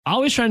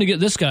Always trying to get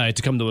this guy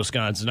to come to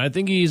Wisconsin. I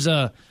think he's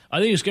scared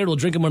we'll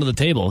drink him under the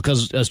table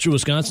because, as true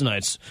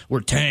Wisconsinites,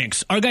 we're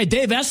tanks. Our guy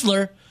Dave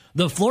Essler,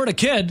 the Florida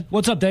kid.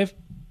 What's up, Dave?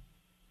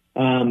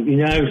 I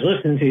was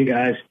listening to you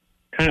guys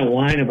kind of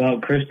whine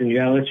about Kristen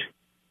Yelich,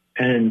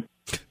 and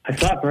I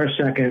thought for a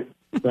second,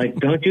 like,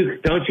 don't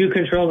you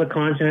control the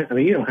content? I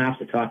mean, you don't have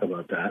to talk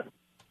about that.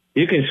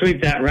 You can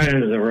sweep that right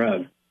under the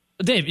rug.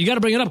 Dave, you got to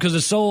bring it up because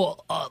it's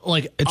so,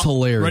 it's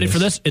hilarious. Ready for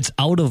this? It's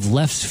out of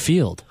left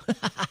field.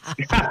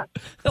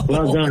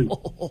 Well done.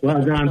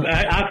 Well done.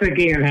 I think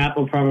Ian Happ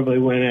will probably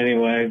win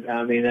anyway.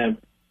 I mean,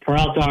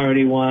 Peralta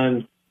already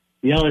won.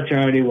 Yelich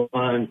already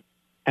won.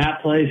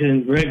 Happ plays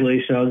in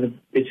Wrigley, so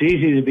it's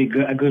easy to be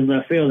a good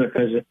left fielder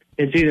because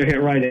it's either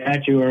hit right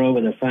at you or over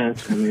the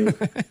fence. I mean,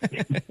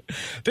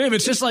 Dave,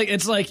 it's just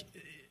it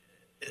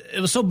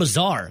was so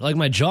bizarre. Like,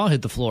 my jaw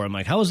hit the floor. I'm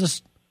like, how is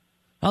this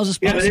possible?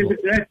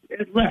 Yeah,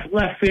 it's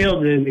left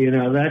field,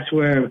 and that's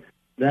where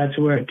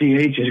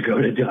DHs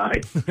go to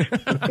die.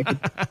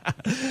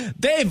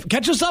 Dave,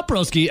 catch us up,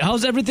 broski.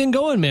 How's everything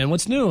going, man?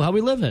 What's new? How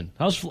we living?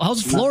 How's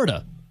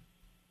Florida?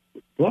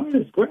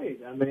 Florida's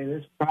great. I mean,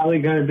 it's probably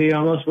going to be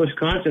almost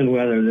Wisconsin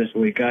weather this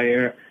week. I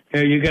hear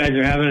you guys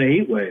are having a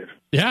heat wave.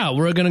 Yeah,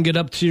 we're going to get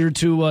up to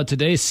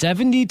today,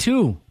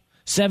 72.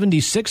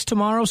 76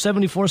 tomorrow,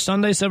 74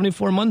 Sunday,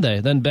 74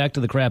 Monday. Then back to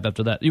the crap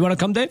after that. You want to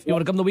come, Dave? You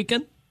want to come the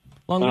weekend?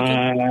 Long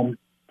weekend?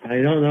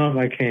 I don't know if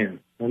I can.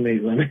 Let me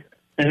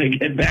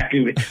get back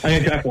to me. I'm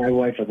going to talk to my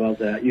wife about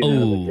that. Yeah.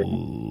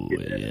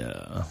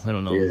 I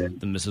don't know if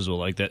the missus will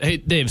like that. Hey,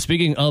 Dave,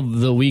 speaking of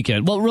the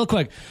weekend, well, real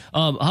quick,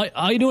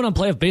 how you doing on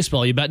playoff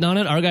baseball? You betting on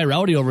it? Our guy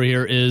Rowdy over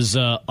here is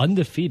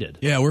undefeated.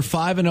 Yeah, we're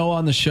 5-0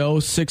 on the show,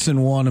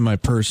 6-1 in my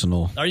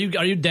personal. Are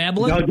you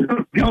dabbling? No,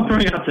 don't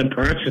bring up the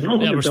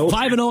personal. Yeah, we're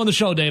 5-0 on the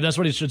show, Dave. That's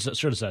what he should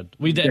have said.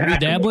 We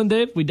dabbling,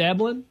 Dave? We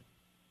dabbling?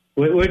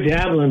 We're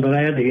dabbling, but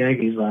I had the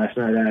Yankees last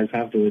night, I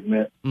have to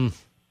admit.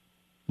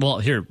 Well,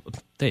 here,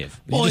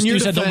 Dave. You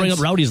said don't bring up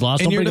Rowdy's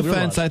loss. In your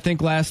defense, I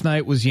think last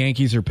night was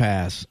Yankees or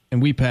pass,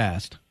 and we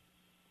passed.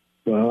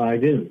 Well, I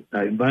didn't.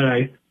 But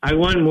I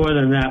won more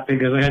than that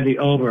because I had the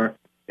over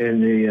in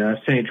the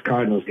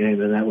Saints-Cardinals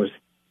game, and that was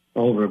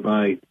over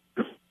by,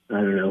 I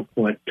don't know,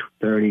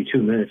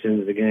 32 minutes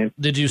into the game.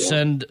 Did you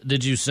send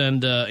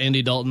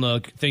Andy Dalton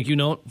a thank you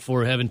note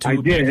for having two? I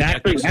did.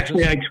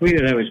 Actually, I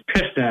tweeted I was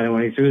pissed at him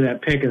when he threw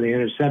that pick in the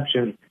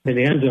interception in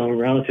the end zone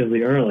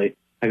relatively early.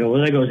 I go,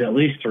 well, that goes at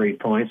least 3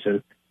 points,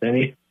 and then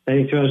he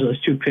throws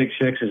those 2 pick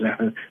sixes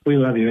out. We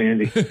love you,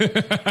 Andy.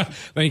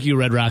 Thank you,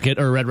 Red Rocket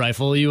or Red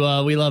Rifle. We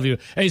love you.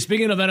 Hey,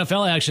 speaking of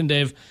NFL action,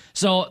 Dave.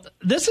 So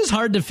this is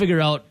hard to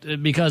figure out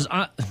because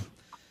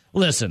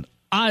listen.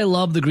 I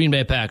love the Green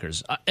Bay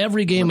Packers.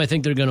 Every game I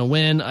think they're going to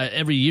win.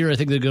 Every year I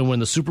think they're going to win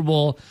the Super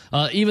Bowl.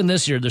 Even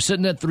this year, they're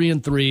sitting at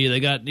 3-3. They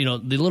got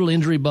the little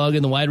injury bug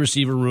in the wide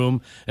receiver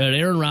room. And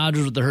Aaron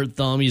Rodgers with the hurt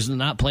thumb. He's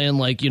not playing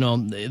like the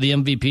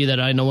MVP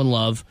that I know and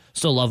love.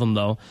 Still love him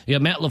though. You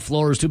got Matt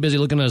LaFleur who's too busy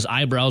looking at his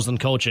eyebrows than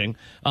coaching.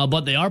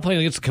 But they are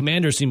playing against the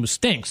Commanders team who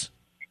stinks.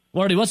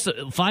 Marty, what's the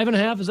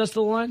 5.5? Is that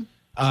still the line?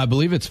 I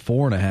believe it's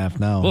 4.5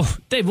 now. Oof.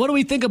 Dave, what do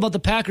we think about the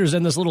Packers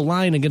and this little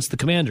line against the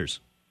Commanders?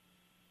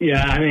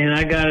 Yeah, I mean,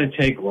 I got to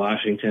take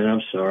Washington.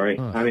 I'm sorry.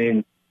 I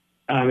mean,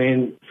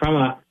 from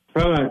a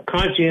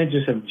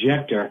conscientious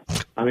objector,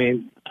 I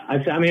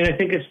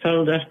think it's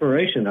total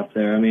desperation up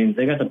there. I mean,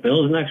 they got the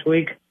Bills next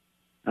week.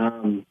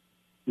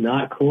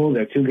 Not cool.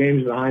 They're 2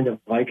 games behind the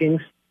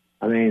Vikings.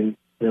 I mean,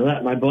 they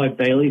let my boy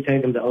Bailey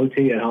take them to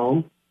OT at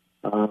home.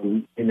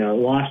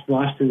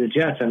 Lost to the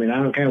Jets. I mean, I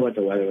don't care what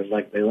the weather was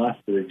like. They lost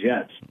to the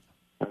Jets.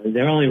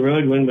 Their only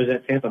road win was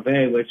at Tampa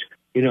Bay, which,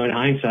 in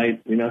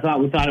hindsight, we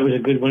thought it was a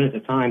good win at the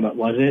time, but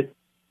was it?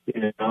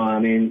 I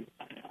mean,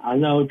 I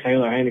know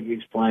Taylor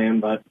Heineke's playing,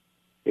 but,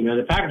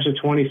 the Packers are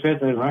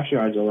 25th in rush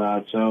yards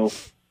allowed. So,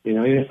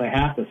 even if they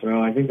have to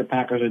throw, I think the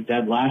Packers are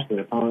dead last in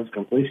opponent's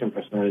completion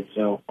percentage.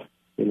 So,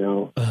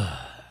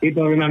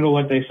 people remember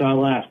what they saw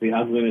last, the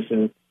ugliness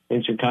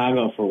in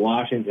Chicago for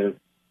Washington.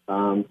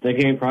 The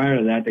game prior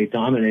to that, they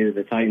dominated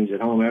the Titans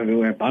at home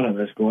everywhere but on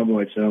the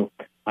scoreboard. So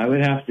I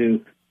would have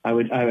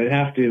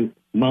to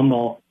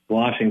mumble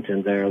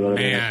Washington there a little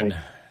bit.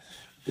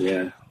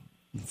 Yeah.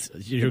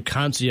 Your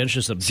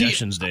conscientious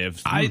objections,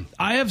 Dave. I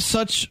have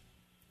such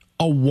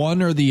a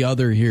one or the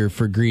other here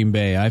for Green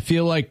Bay. I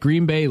feel like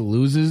Green Bay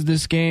loses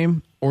this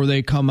game or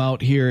they come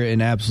out here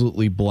and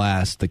absolutely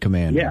blast the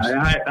Commanders.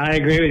 Yeah, I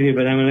agree with you,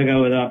 but I'm going to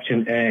go with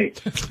option A.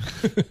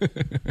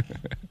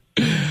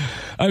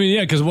 I mean,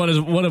 yeah, because what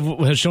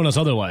has shown us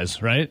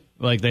otherwise, right?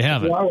 Like they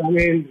haven't. Well, I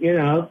mean,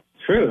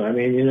 true. I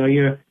mean,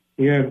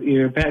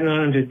 you're betting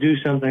on them to do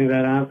something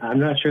that I'm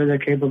not sure they're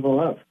capable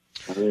of.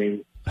 I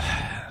mean,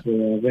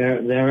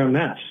 they're a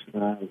mess.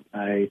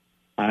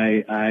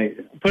 I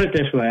put it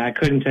this way: I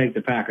couldn't take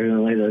the Packers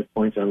and lay those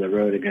points on the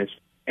road against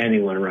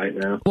anyone right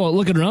now. Well,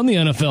 looking around the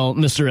NFL,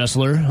 Mr.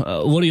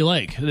 Essler, what do you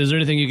like? Is there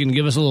anything you can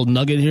give us a little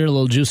nugget here, a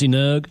little juicy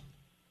nug?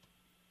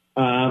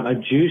 A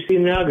juicy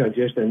nug or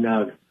just a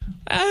nug?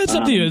 It's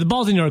up to you. The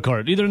ball's in your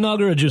court. Either a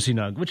nug or a juicy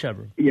nug,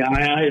 whichever. Yeah,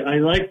 I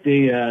like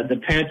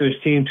the Panthers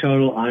team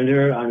total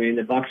under. I mean,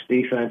 the Bucs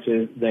defense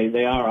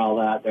they are all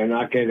that. They're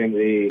not getting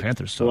the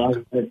Panthers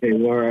love that they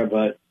were,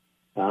 but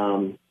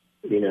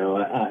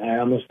I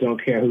almost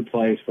don't care who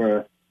plays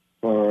for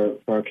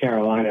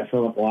Carolina.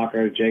 Philip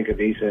Walker, Jacob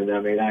Eason. I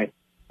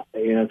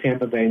mean,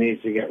 Tampa Bay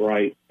needs to get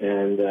right,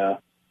 and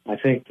I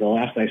think the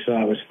last I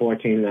saw it was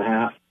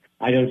 14.5.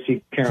 I don't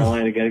see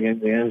Carolina getting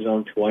into the end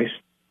zone twice.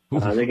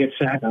 They get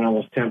sacked on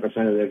almost 10% of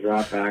their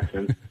dropbacks,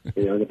 and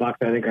the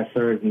Bucs I think are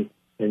third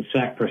in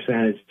sack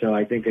percentage. So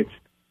I think it's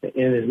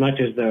in as much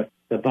as the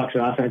Bucs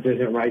offense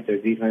isn't right, their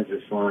defense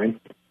is fine.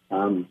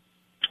 I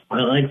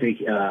like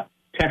the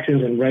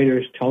Texans and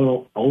Raiders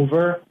total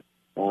over.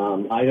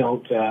 I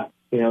don't.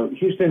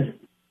 Houston's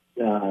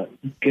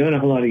given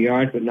up a lot of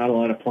yards, but not a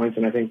lot of points,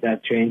 and I think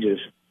that changes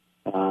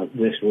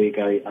this week.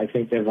 I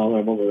think they're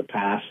vulnerable to the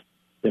pass.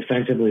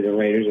 Defensively, the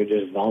Raiders are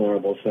just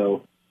vulnerable.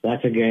 So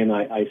that's a game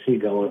I see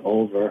going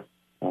over.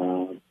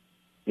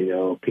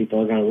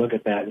 People are going to look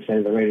at that and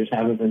say the Raiders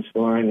haven't been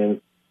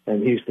scoring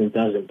and Houston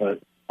doesn't. But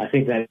I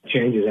think that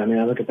changes. I mean,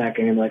 I look at that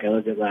game like I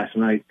looked at last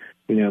night.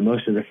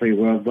 Most of the free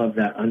world loved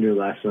that under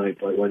last night,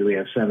 but when we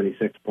have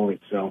 76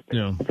 points. So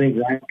yeah. I think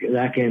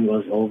that game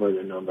goes over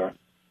the number.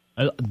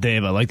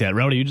 Dave, I like that.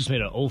 Rowdy, you just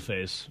made an old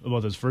face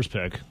about this first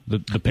pick. The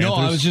Panthers. No,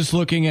 I was just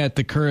looking at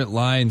the current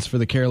lines for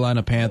the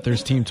Carolina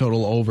Panthers team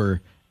total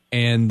over,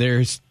 and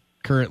there's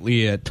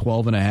currently at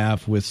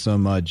 12.5 with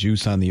some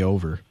juice on the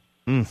over.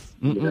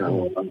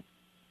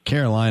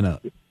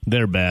 Carolina.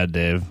 They're bad,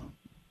 Dave.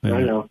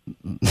 I know.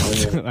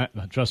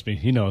 Trust me,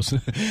 he knows.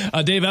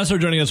 Dave Essler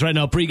joining us right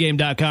now,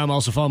 pregame.com.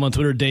 Also follow him on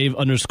Twitter,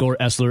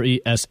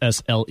 Dave_Essler,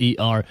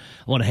 ESSLER.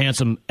 One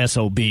handsome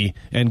SOB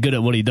and good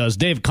at what he does.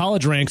 Dave,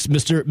 college ranks,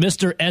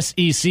 Mr.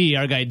 SEC,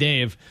 our guy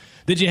Dave.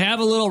 Did you have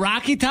a little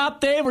Rocky Top,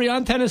 Dave? Were you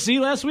on Tennessee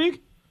last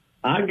week?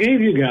 I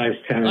gave you guys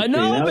Tennessee. I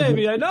know,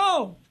 baby, I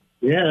know.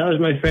 Yeah, that was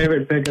my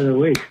favorite pick of the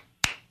week.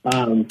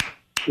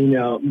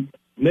 Mr.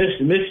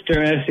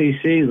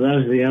 SEC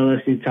loves the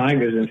LSU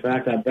Tigers. In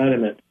fact, I bet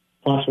him at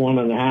plus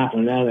 1.5,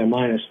 and now they're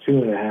minus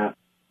 2.5.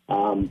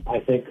 I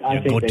think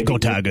go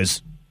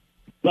Tigers.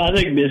 Well, I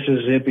think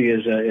Mississippi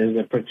is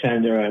a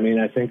pretender. I mean,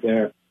 I think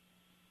they're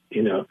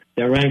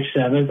ranked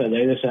 7th. Are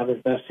they the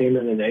 7th best team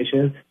in the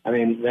nation? I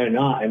mean, they're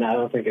not, and I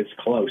don't think it's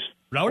close.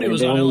 Rowdy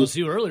was on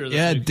LSU earlier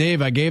this week.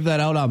 Dave, I gave that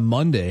out on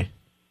Monday.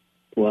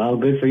 Well,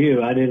 good for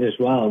you. I did as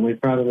well, and we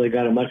probably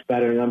got a much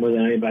better number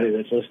than anybody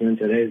that's listening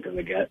today is going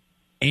to get.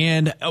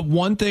 And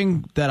one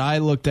thing that I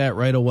looked at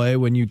right away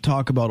when you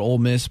talk about Ole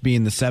Miss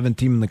being the 7th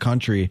team in the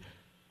country,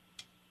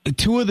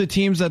 2 of the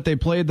teams that they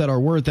played that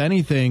are worth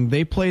anything,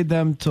 they played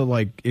them to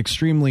like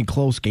extremely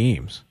close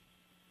games.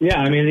 Yeah,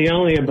 I mean, the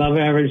only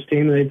above-average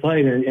team they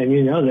played, and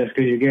you know this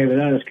because you gave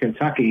it out, is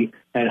Kentucky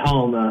at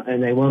home,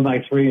 and they won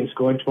by 3 and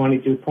scored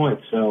 22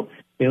 points. So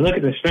you look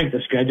at the strength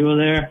of schedule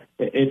there,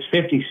 it's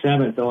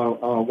 57th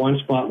or one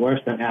spot worse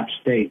than App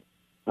State.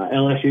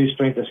 LSU's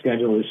strength of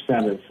schedule is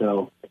 7th,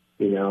 so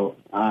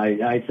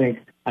I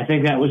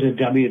think that was a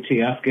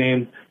WTF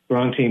game.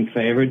 Wrong team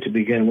favored to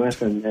begin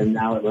with, and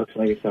now it looks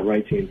like it's the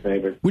right team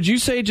favored. Would you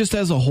say just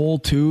as a whole,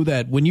 too,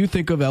 that when you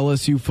think of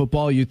LSU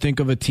football, you think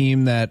of a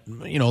team that,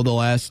 the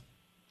last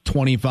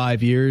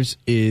 25 years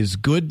is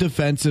good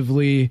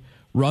defensively,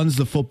 runs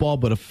the football,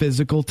 but a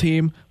physical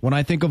team? When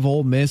I think of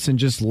Ole Miss and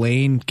just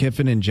Lane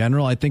Kiffin in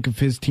general, I think of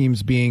his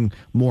teams being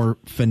more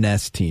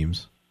finesse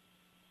teams.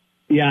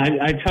 Yeah,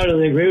 I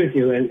totally agree with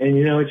you. And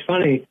it's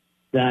funny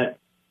that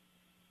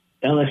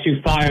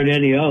LSU fired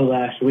Eddie O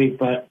last week,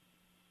 but,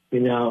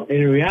 in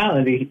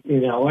reality,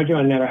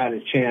 Orgeron never had a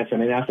chance. I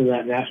mean, after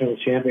that national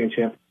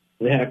championship,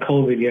 they had a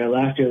COVID year.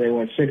 Last year they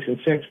went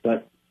 6-6,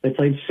 but they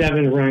played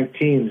 7 ranked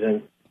teams,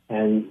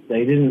 and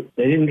they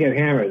didn't get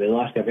hammered. They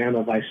lost to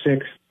Bama by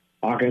 6,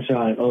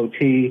 Arkansas in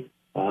OT.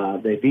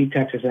 They beat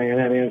Texas A&M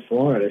and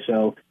Florida.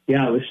 So,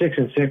 yeah, it was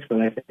 6-6,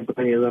 but I think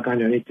when you look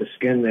underneath the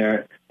skin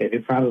there,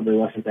 it probably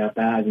wasn't that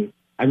bad. And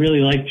I really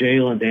like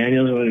Jalen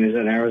Daniels when he was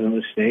at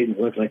Arizona State, and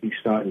it looks like he's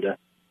starting to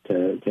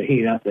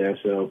heat up there.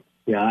 So,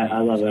 yeah, I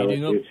love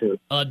LSU too.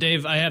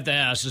 Dave, I have to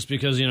ask, just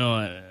because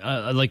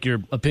I like your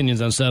opinions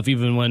on stuff,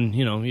 even when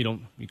you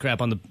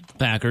crap on the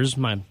Packers,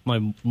 my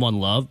one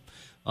love.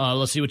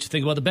 Let's see what you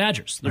think about the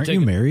Badgers. Aren't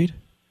you married?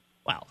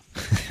 Wow,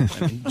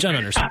 Jen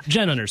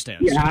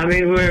understands. Yeah, I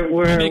mean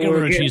we're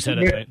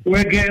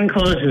getting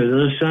closer.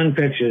 Those sun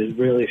pictures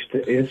really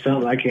it's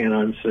something I can't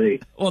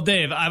unsee. Well,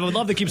 Dave, I would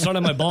love to keep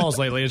starting my balls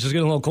lately. It's just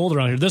getting a little cold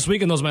around here. This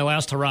weekend was my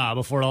last hurrah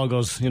before it all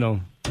goes. Then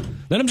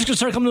I'm just gonna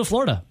start coming to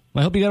Florida.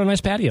 I hope you got a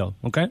nice patio.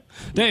 Okay,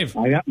 Dave.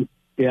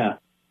 Yeah.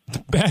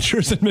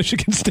 Badgers and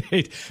Michigan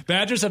State.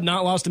 Badgers have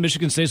not lost to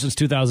Michigan State since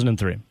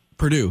 2003.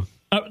 Purdue.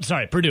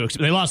 Purdue.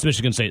 They lost to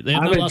Michigan State. They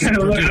have not lost to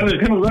Purdue. I was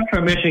going to look for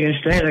Michigan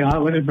State. I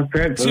wasn't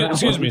prepared for that.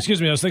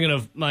 Excuse me. I was thinking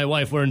of my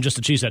wife wearing just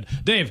a cheese head.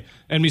 Dave,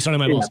 and me starting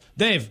my balls.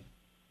 Dave,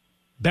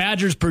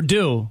 Badgers,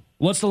 Purdue.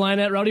 What's the line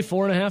at, Rowdy?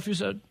 4.5, you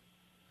said?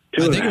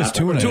 2.5. I think it was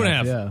 2.5.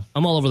 2.5. Yeah.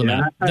 I'm all over the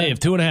map. Dave,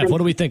 2.5. What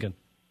are we thinking?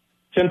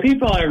 some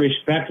people I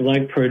respect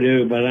like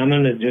Purdue, but I'm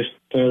going to just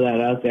throw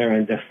that out there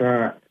and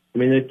defer. I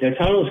mean, the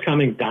total's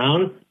coming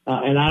down,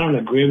 and I don't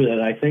agree with it.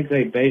 I think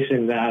they're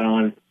basing that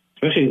on,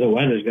 especially the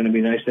weather's going to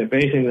be nice, they're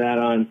basing that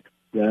on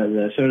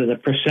the sort of the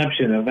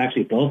perception of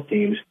actually both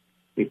teams.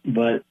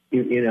 But,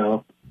 you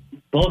know,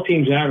 both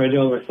teams average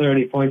over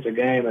 30 points a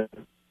game,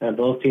 and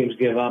both teams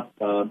give up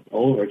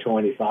over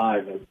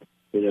 25. And,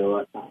 you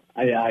know,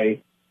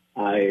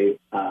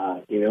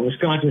 you know,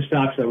 Wisconsin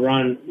stops the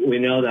run. We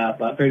know that,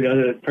 but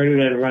Purdue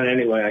doesn't run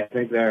anyway. I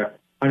think they're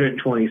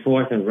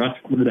 124th in rush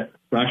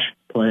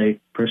play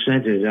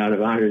percentage out of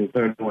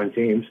 131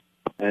 teams.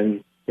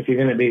 And if you're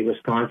going to beat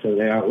Wisconsin,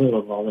 they are a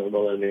little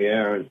vulnerable in the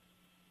air. And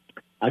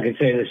I could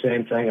say the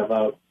same thing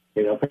about,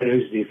 you know,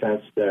 Purdue's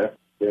defense. They're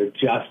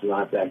just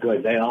not that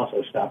good. They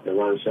also stop the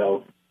run.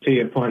 So to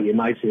your point, you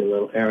might see a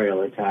little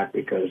aerial attack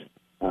because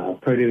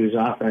Purdue's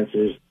offense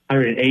is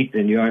 108th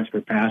in yards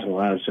per pass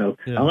allowed. So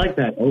yeah. I like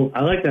that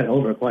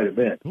over quite a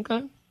bit.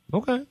 Okay.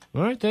 All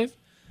right, Dave.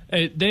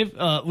 Hey, Dave,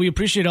 we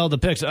appreciate all the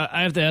picks.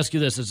 I have to ask you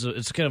this.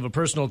 It's kind of a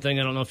personal thing.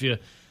 I don't know if you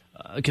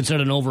can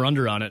set an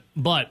over-under on it.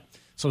 But,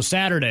 so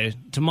Saturday,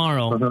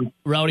 tomorrow,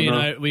 Rowdy and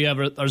I, we have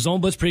our Zone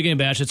Blitz pregame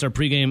bash. It's our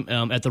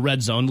pregame at the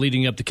Red Zone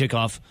leading up to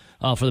kickoff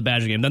for the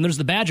Badger game. Then there's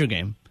the Badger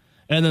game.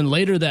 And then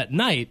later that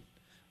night,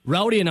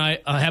 Rowdy and I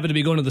happen to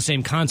be going to the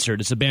same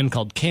concert. It's a band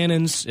called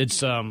Cannons. It's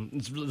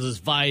this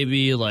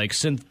vibey, like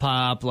synth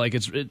pop, like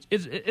it's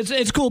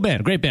a cool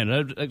band, great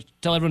band. I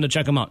tell everyone to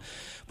check them out.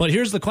 But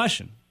here's the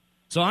question: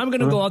 so I'm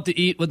going to go out to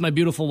eat with my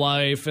beautiful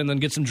wife, and then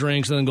get some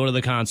drinks, and then go to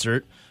the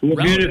concert. Your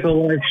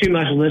beautiful wife, she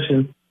must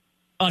listen.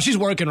 She's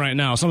working right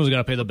now. Someone's got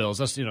to pay the bills.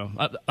 That's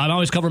I'm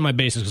always covering my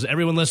bases because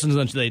everyone listens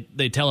and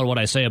they tell her what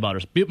I say about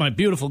her. My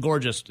beautiful,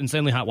 gorgeous,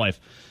 insanely hot wife.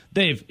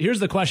 Dave, here's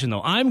the question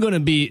though: I'm going to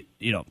be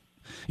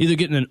either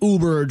getting an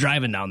Uber or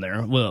driving down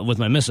there with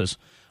my missus.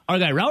 Our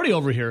guy Rowdy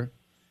over here,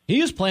 he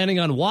is planning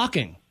on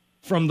walking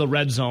from the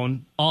Red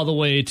Zone all the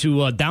way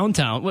to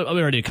downtown. We're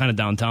already kind of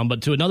downtown,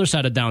 but to another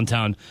side of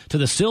downtown, to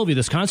the Sylvie,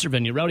 this concert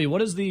venue. Rowdy,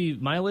 what is the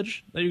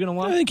mileage that you're going to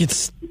walk? I think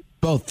it's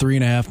about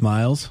 3.5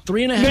 miles.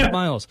 3.5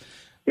 miles.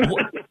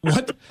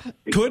 What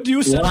could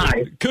you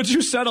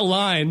set a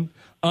line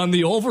on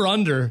the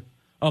over-under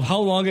of how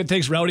long it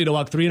takes Rowdy to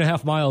walk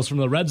 3.5 miles from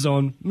the Red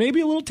Zone,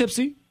 maybe a little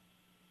tipsy,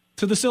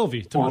 to the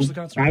Sylvie to watch the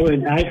concert?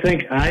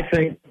 I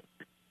think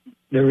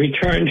the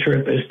return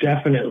trip is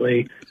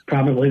definitely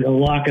probably the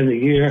lock of the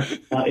year.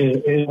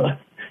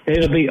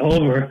 It'll be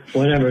over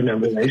whatever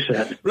number they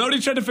set. Rowdy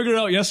tried to figure it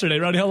out yesterday.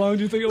 Rowdy, how long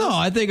do you think it was? No,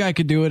 I think I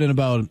could do it in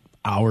about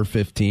hour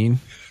 15.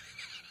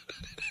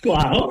 Well,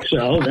 I hope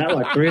so. That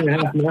was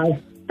 3.5 miles.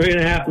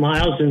 3.5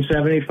 miles in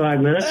 75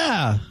 minutes.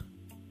 Yeah.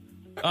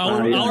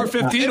 Hour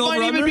 15. It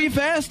might even be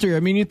faster. I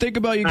mean, you think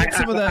about get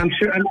some of that.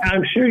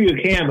 I'm sure you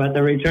can, but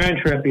the return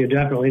trip you're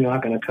definitely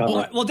not going to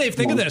cover. Well, Dave,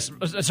 think of this.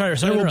 Sorry.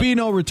 There will be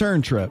no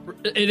return trip.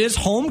 It is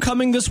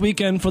homecoming this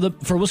weekend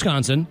for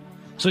Wisconsin,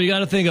 so you got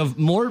to think of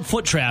more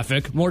foot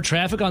traffic, more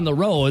traffic on the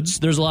roads.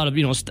 There's a lot of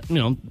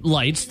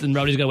lights, and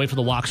Rowdy's got to wait for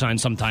the walk sign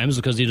sometimes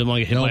because he doesn't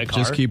want to get hit by a car.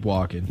 Just keep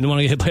walking. You don't want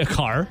to get hit by a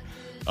car.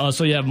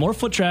 So you have more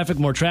foot traffic,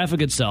 more traffic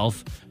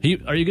itself.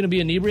 Are you going to be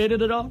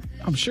inebriated at all?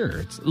 I'm sure.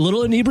 It's a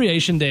little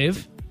inebriation,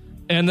 Dave.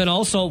 And then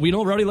also, we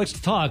know Rowdy likes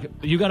to talk.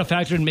 You got to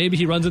factor in maybe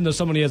he runs into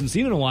someone he hasn't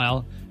seen in a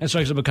while and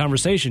strikes up a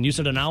conversation. You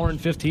said an hour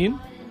and 15,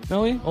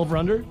 Nelly? Over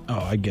under? Oh,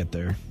 I get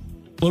there.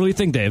 What do we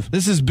think, Dave?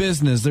 This is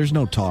business. There's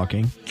no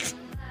talking.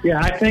 Yeah,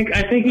 I think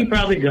he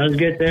probably does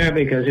get there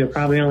because he'll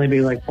probably only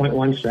be like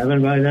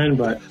 0.17 by then.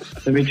 But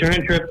the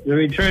return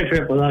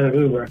trip without an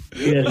Uber,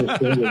 he doesn't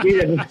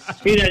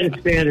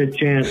stand a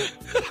chance.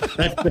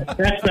 That's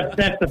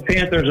the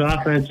Panthers'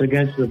 offense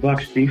against the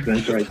Bucs'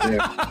 defense right there.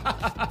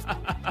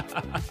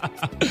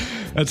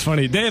 That's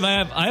funny, Dave.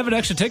 I have an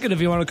extra ticket if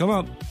you want to come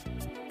up.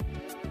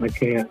 I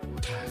can't.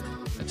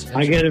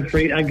 I get a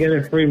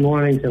free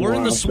morning tomorrow. We're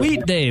in the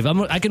suite, Dave.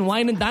 I can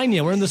wine and dine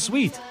you. We're in the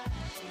suite.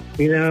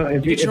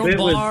 If you get your own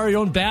bar, your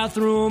own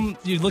bathroom,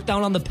 you look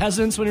down on the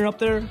peasants when you're up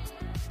there.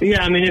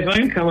 Yeah, I mean, if I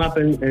can come up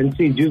and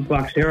see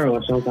Jukebox Hero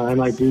or something, I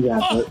might do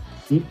that. Oh.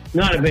 But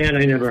not a band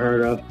I never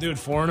heard of. Dude,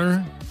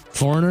 Foreigner.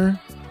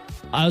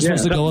 I was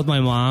supposed to go with my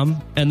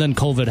mom, and then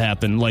COVID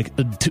happened.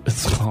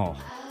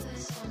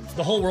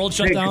 The whole world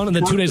shut down, and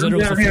then 2 days later it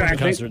was a Foreigner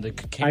concert.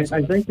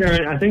 I think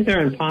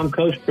they're in Palm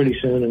Coast pretty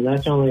soon, and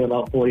that's only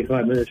about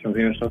 45 minutes from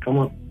here. So come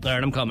on. All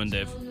right, I'm coming,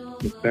 Dave.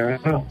 Fair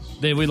enough.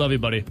 Dave, we love you,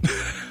 buddy.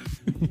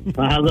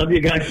 I love you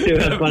guys too.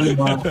 Have fun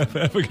tomorrow.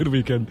 Have a good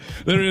weekend.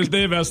 There is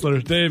Dave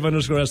Essler. Dave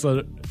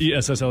 _Essler.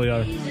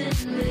 ESSLER.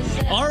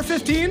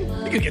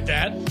 R15? You could get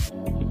that.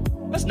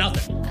 That's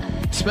nothing.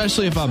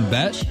 Especially if I'm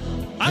bet.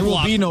 There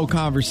will be no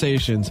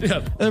conversations. Yeah.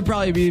 There'll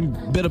probably be a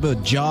bit of a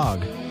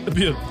jog. It'll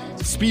be a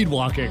speed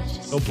walking.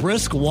 A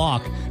brisk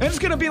walk. And it's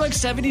going to be like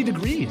 70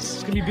 degrees.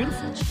 It's going to be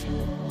beautiful.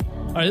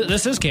 All right,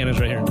 this is Cannons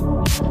right here.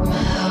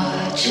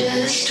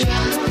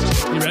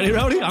 You ready,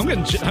 Rowdy?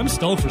 I'm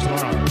stoked for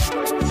tomorrow.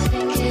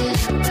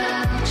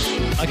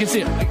 I can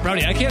see it.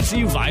 Rowdy, I can't see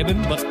you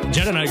vibing, but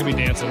Jen and I can be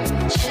dancing.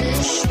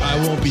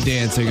 I won't be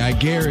dancing. I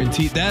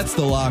guarantee. That's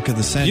the lock of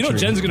the century. You know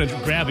Jen's going to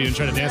grab you and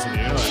try to dance with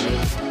you. You know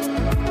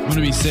that, right? I'm going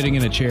to be sitting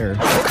in a chair.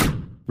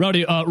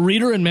 Rowdy,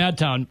 Reader in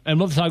Madtown, and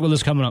we'll talk about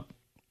this coming up.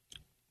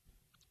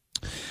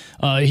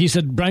 He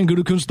said, Brian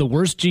Gutekunst, the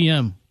worst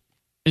GM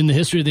in the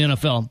history of the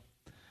NFL.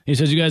 He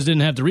says, you guys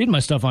didn't have to read my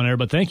stuff on air,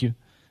 but thank you.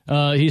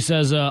 He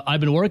says, I've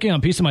been working on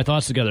piecing my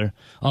thoughts together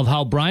of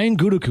how Brian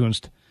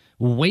Gutekunst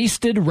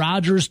wasted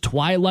Rodgers'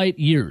 twilight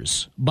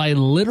years by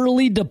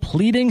literally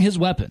depleting his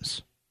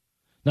weapons.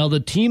 Now, the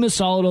team is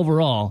solid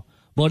overall,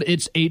 but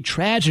it's a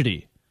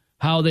tragedy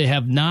how they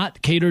have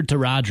not catered to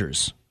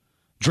Rodgers.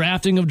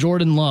 Drafting of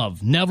Jordan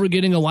Love, never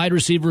getting a wide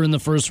receiver in the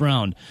first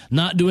round,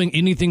 not doing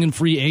anything in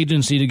free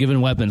agency to give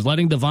him weapons,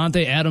 letting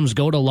Devontae Adams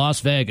go to Las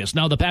Vegas.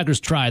 Now, the Packers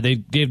tried. They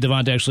gave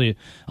Devontae, actually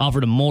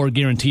offered him more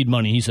guaranteed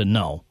money. He said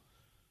no.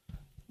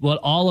 But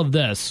all of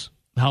this,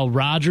 how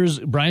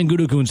Brian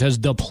Gutekunst has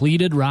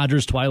depleted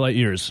Rodgers' twilight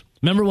years.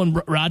 Remember when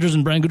Rodgers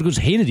and Brian Gutekunst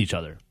hated each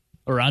other?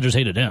 Or Rodgers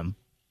hated him.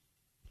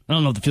 I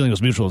don't know if the feeling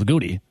was mutual with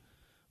Goody.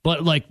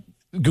 But, like,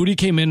 Goody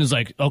came in and was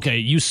like, okay,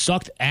 you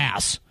sucked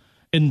ass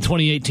in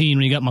 2018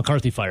 when you got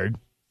McCarthy fired.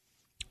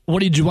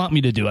 What did you want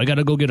me to do? I got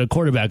to go get a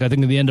quarterback. I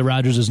think the end of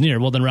Rodgers is near.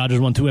 Well, then Rodgers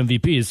won 2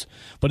 MVPs,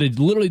 but it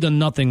literally done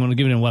nothing when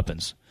giving him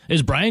weapons.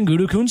 Is Brian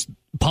Gutekunst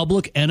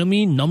public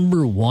enemy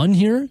number one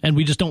here, and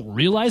we just don't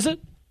realize it?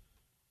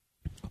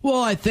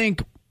 Well, I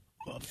think,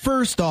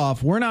 first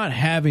off, we're not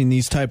having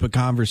these type of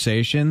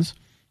conversations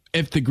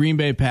if the Green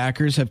Bay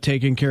Packers have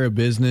taken care of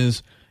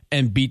business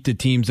and beat the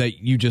teams that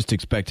you just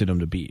expected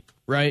them to beat,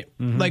 right?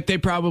 Mm-hmm. Like, they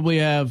probably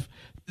have...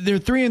 They're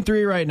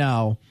 3-3 right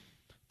now.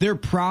 They're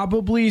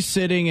probably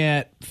sitting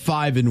at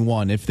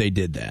 5-1 if they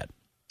did that.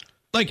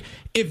 Like,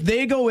 if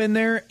they go in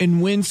there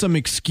and win some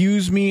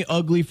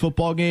ugly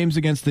football games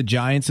against the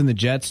Giants and the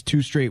Jets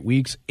 2 straight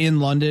weeks in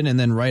London and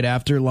then right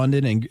after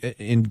London and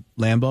in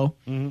Lambeau,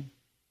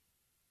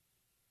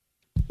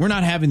 we're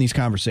not having these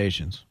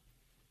conversations.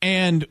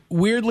 And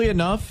weirdly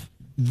enough,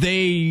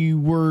 they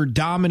were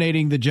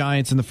dominating the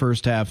Giants in the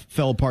first half,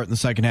 fell apart in the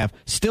second half,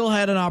 still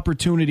had an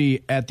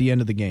opportunity at the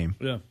end of the game.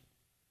 Yeah.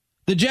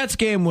 The Jets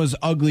game was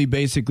ugly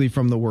basically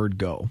from the word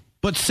go.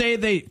 But say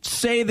they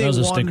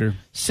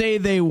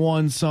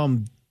won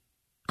some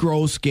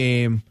gross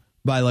game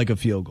by like a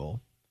field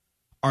goal.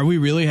 Are we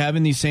really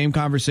having these same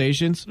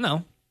conversations?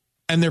 No.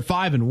 And they're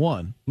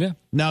 5-1. Yeah.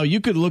 Now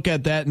you could look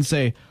at that and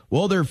say,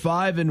 well, they're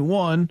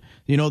 5-1.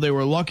 You know, they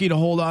were lucky to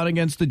hold on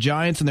against the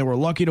Giants and they were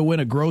lucky to win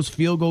a gross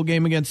field goal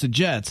game against the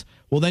Jets.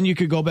 Well, then you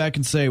could go back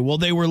and say, well,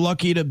 they were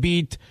lucky to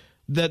beat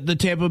the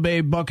Tampa Bay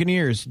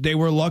Buccaneers. They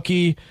were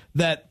lucky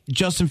that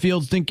Justin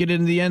Fields didn't get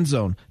into the end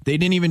zone. They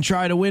didn't even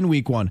try to win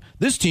week 1.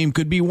 This team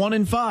could be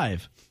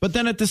 1-5. But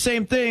then at the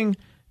same thing,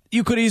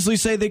 you could easily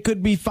say they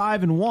could be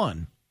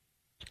 5-1.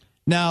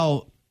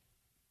 Now,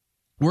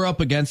 we're up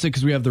against it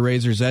because we have the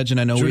Razor's Edge, and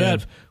I know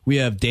we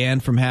have Dan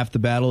from Half the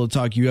Battle to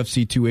talk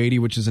UFC 280,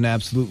 which is an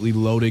absolutely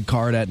loaded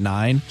card at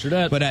 9.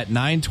 But at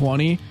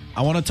 9:20,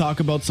 I want to talk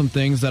about some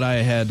things that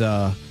I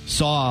had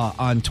saw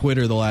on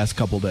Twitter the last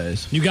couple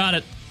days. You got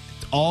it.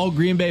 All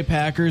Green Bay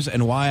Packers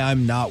and why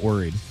I'm not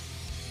worried.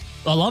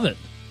 I love it.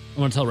 I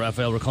want to tell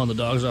Raphael we're calling the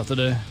dogs off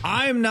today.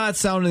 I'm not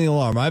sounding the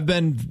alarm. I've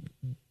been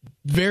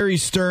very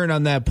stern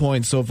on that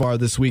point so far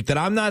this week that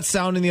I'm not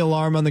sounding the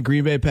alarm on the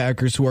Green Bay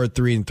Packers who are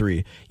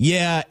 3-3.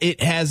 Yeah, it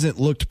hasn't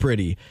looked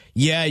pretty.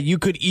 Yeah, you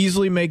could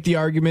easily make the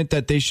argument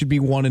that they should be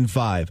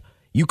 1-5.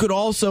 You could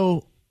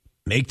also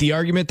make the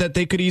argument that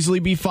they could easily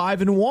be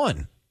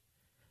 5-1.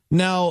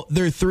 Now,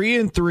 they're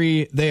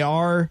 3-3. They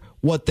are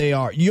what they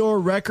are. Your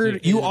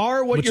record, you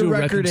are what your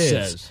record is.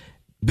 Says.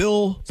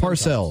 Bill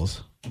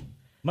Parcells.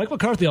 Mike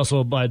McCarthy also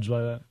abides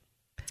by that.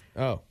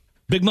 Oh.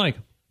 Big Mike.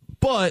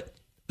 But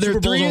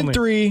they're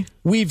 3-3.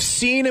 We've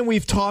seen and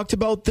we've talked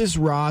about this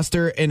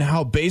roster and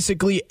how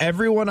basically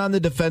everyone on the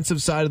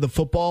defensive side of the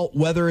football,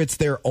 whether it's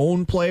their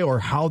own play or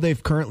how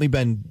they've currently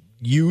been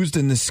used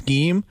in the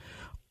scheme,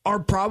 are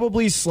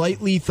probably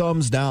slightly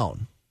thumbs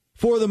down.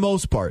 For the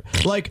most part.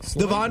 Like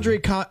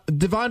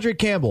Devondre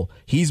Campbell,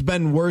 he's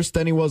been worse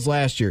than he was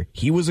last year.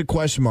 He was a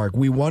question mark.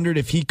 We wondered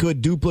if he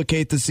could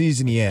duplicate the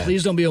season he had.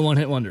 Please don't be a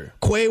one-hit wonder.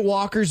 Quay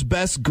Walker's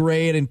best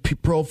grade in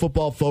Pro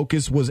Football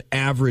Focus was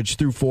average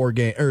through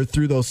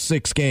through those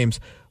 6 games.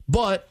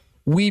 But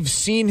we've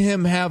seen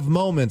him have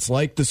moments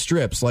like the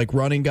strips, like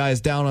running guys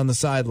down on the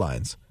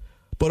sidelines.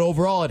 But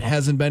overall, it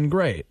hasn't been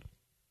great.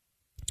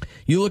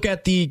 You look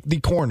at the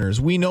corners.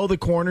 We know the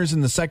corners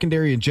in the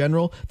secondary in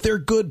general, they're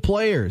good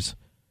players.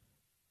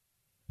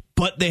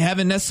 But they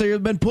haven't necessarily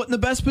been put in the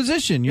best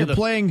position. You're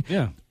playing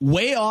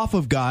way off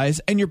of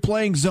guys, and you're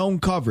playing zone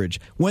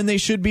coverage when they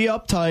should be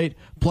uptight,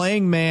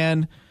 playing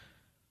man.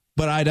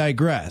 But I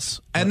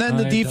digress. And then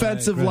the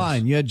defensive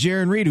line. You had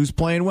Jaron Reed, who's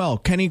playing well.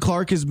 Kenny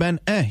Clark has been,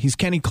 he's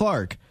Kenny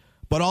Clark.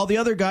 But all the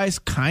other guys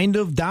kind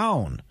of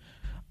down.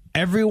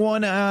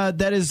 Everyone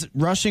that is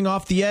rushing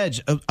off the edge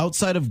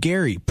outside of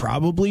Gary,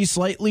 probably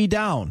slightly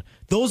down.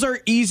 Those are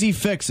easy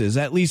fixes,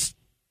 at least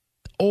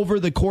over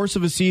the course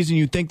of a season,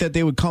 you'd think that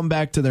they would come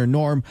back to their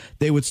norm.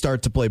 They would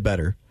start to play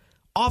better.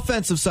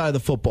 Offensive side of the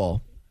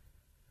football.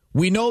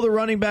 We know the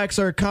running backs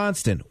are a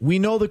constant. We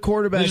know the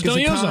quarterback is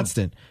a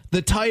constant.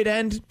 The tight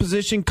end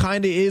position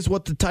kind of is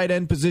what the tight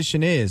end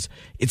position is.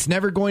 It's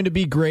never going to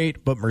be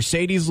great, but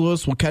Mercedes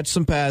Lewis will catch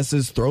some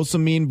passes, throw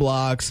some mean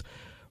blocks.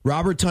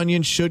 Robert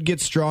Tonyan should get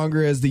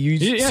stronger as the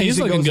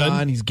season goes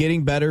on. He's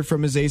getting better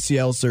from his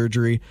ACL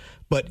surgery,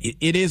 but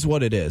it is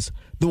what it is.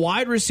 The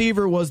wide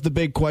receiver was the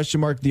big question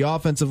mark. The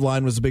offensive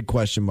line was a big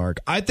question mark.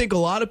 I think a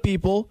lot of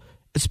people,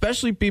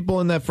 especially people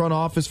in that front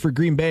office for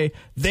Green Bay,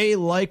 they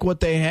like what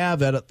they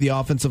have at the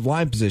offensive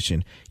line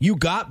position. You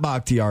got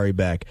Bakhtiari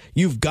back.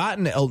 You've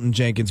gotten Elton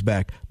Jenkins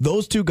back.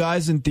 Those two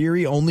guys, in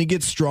theory, only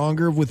get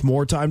stronger with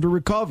more time to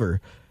recover.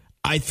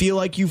 I feel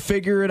like you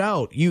figure it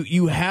out.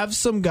 You have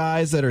some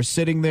guys that are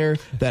sitting there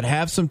that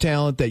have some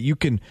talent that you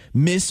can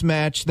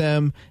mismatch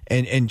them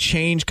and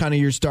change kind of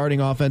your starting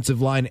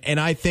offensive line. And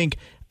I think,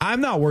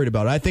 I'm not worried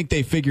about it. I think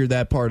they figured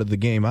that part of the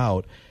game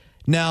out.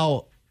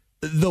 Now,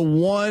 the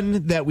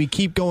one that we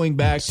keep going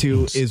back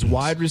to is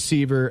wide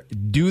receiver.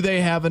 Do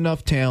they have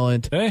enough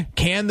talent? Hey.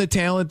 Can the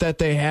talent that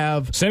they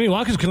have, Sammy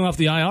Watkins coming off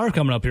the IR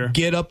coming up here,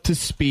 get up to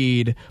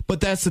speed?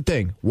 But that's the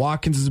thing.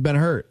 Watkins has been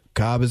hurt.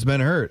 Cobb has been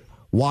hurt.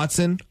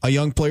 Watson, a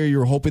young player you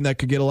were hoping that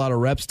could get a lot of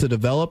reps to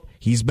develop,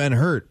 he's been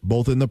hurt,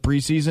 both in the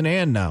preseason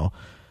and now.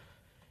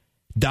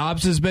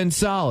 Dobbs has been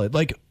solid.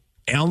 Like,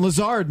 Allen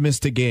Lazard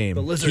missed a game.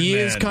 He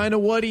is kind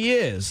of what he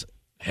is.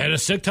 Had a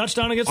sick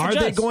touchdown against the Jets.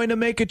 Are they going to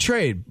make a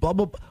trade? Blah,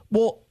 blah, blah.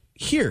 Well,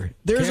 here,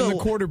 there's Can the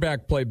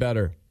quarterback play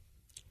better?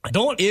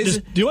 Do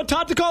you want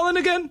Todd to call in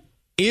again?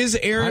 Is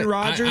Aaron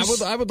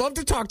Rodgers? I would love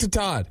to talk to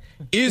Todd.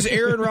 Is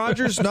Aaron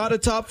Rodgers not a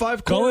top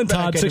 5 quarterback? Call in,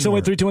 Todd,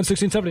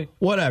 608-321-1670.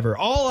 Whatever.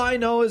 All I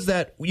know is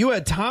that you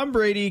had Tom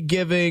Brady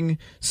giving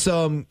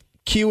some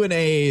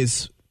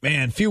Q&As,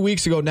 man, a few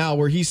weeks ago now,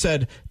 where he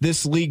said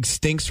this league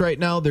stinks right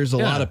now. There's a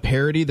lot of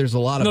parity. There's a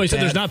lot of he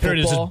said there's not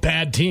parity. Football. It's just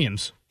bad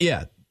teams.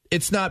 Yeah,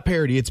 it's not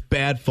parity. It's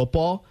bad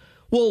football.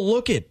 Well,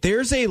 look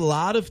there's a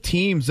lot of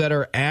teams that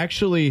are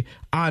actually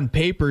on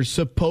paper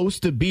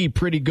supposed to be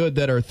pretty good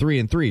that are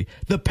 3-3.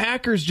 The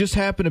Packers just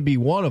happen to be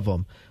one of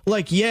them.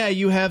 Like, yeah,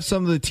 you have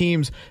some of the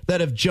teams that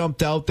have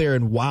jumped out there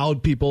and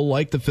wowed people,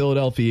 like the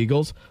Philadelphia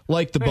Eagles,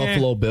 like the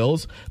Buffalo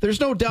Bills. There's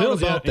no doubt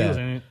about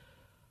that.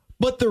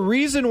 But the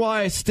reason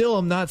why I still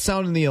am not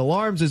sounding the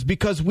alarms is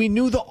because we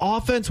knew the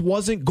offense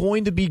wasn't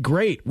going to be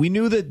great. We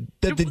knew that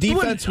the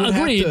defense would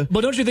have to.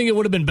 But don't you think it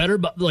would have been better,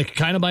 like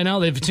kind of by now?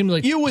 They've seemed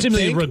like they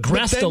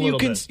regressed a little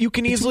bit. You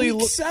can easily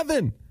look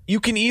 7. You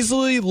can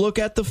easily look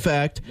at the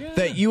fact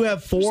that you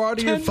have 4 out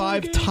of your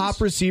 5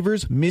 top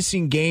receivers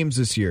missing games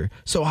this year.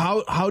 So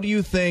how do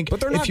you think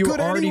if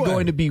you're already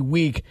going to be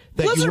weak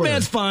that Lizard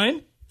Man's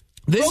fine.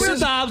 Robert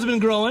Dobbs has been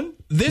growing.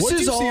 What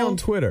did you see on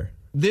Twitter?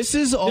 This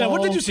is all. Yeah,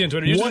 what did you see on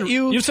Twitter?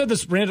 You've said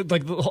this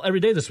like every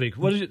day this week.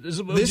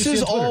 This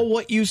is all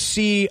what you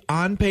see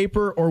on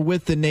paper or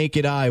with the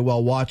naked eye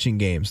while watching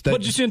games.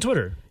 What did you see on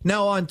Twitter?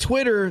 Now, on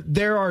Twitter,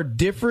 there are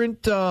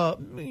different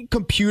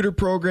computer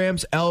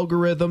programs,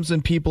 algorithms,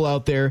 and people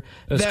out there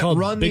that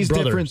run these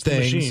different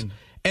things.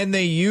 And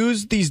they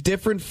use these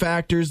different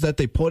factors that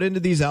they put into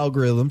these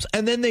algorithms,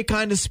 and then they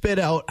kind of spit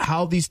out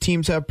how these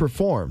teams have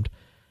performed.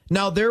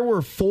 Now, there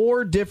were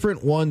 4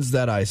 different ones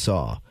that I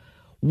saw.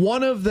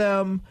 One of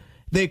them,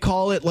 they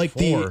call it like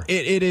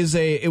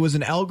it was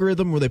an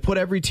algorithm where they put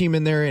every team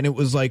in there, and it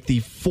was like the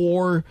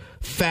 4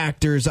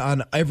 factors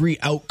on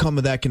every outcome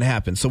of that can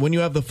happen. So when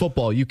you have the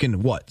football, you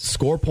can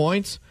score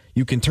points,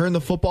 you can turn the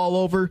football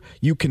over,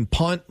 you can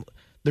punt.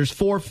 There's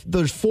 4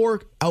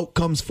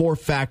 outcomes, 4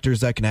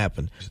 factors that can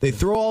happen. They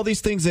throw all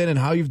these things in and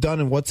how you've done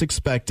and what's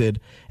expected,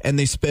 and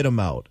they spit them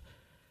out.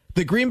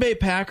 The Green Bay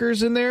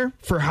Packers in there,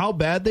 for how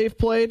bad they've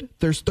played,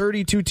 there's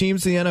 32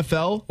 teams in the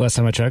NFL. Last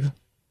time I checked.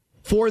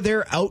 For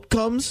their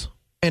outcomes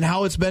and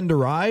how it's been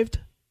derived,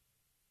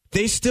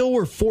 they still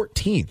were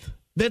 14th.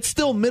 That's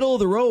still middle of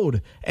the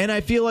road. And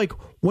I feel like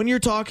when you're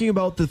talking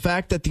about the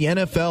fact that the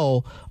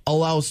NFL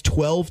allows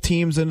 12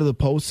 teams into the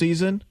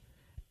postseason,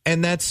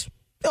 and that's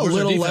a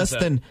little less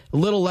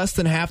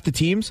than half the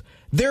teams,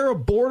 they're a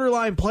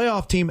borderline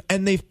playoff team,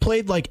 and they've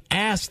played like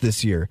ass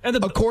this year,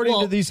 according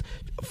to these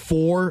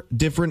 4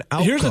 different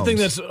outcomes. Here's the thing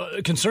that's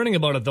concerning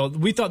about it, though.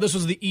 We thought this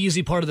was the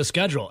easy part of the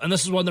schedule, and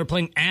this is when they're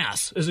playing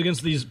ass, is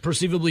against these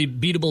perceivably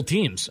beatable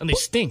teams, and they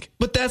stink.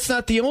 But that's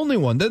not the only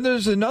one. Then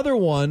there's another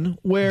one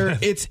where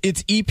it's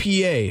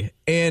EPA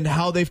and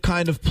how they've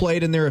kind of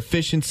played in their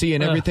efficiency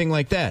and everything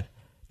like that.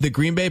 The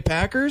Green Bay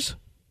Packers,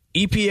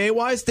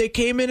 EPA-wise, they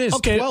came in as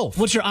 12th.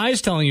 What's your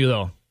eyes telling you,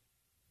 though?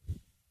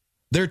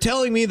 They're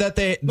telling me that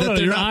they're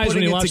your not eyes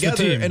putting when you it watch the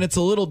together, team. and it's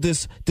a little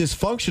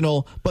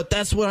dysfunctional. But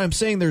that's what I'm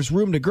saying. There's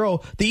room to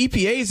grow. The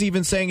EPA is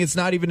even saying it's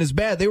not even as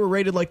bad. They were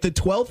rated like the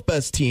 12th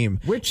best team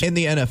in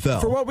the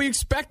NFL. For what we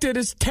expected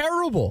is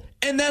terrible.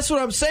 And that's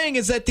what I'm saying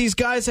is that these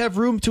guys have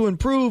room to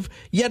improve.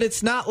 Yet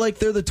it's not like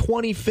they're the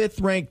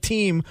 25th ranked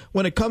team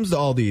when it comes to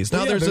all these.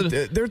 Now they're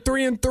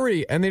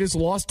 3-3, and they just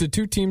lost to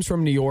two teams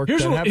from New York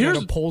that haven't had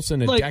a pulse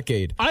in a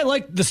decade. I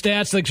like the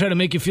stats that try to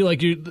make you feel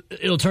like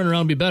it'll turn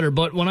around and be better.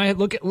 But when I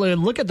look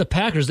at the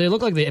Packers, they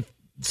look like they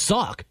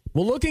suck.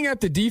 Well, looking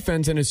at the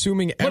defense and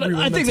assuming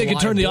everyone, I think they can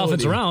turn the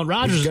offense around.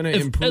 Rodgers going to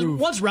improve.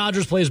 Once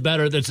Rodgers plays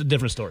better, that's a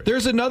different story.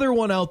 There's another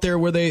one out there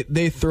where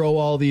they throw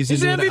all these.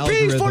 He's into MVP.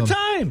 He's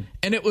 4-time.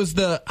 And it was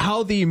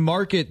how the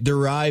market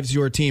derives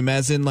your team,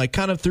 as in like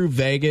kind of through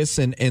Vegas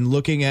and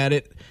looking at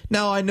it.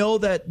 Now I know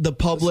that the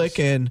public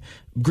and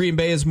Green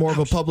Bay is more of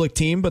a public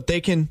team, but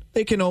they can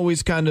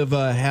always kind of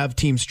have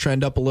teams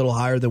trend up a little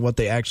higher than what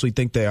they actually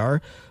think they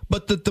are.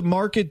 But the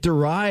market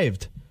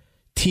derived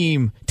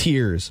team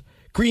tiers.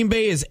 Green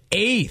Bay is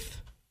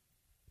 8th.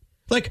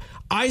 Like,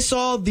 I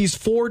saw these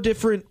four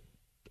different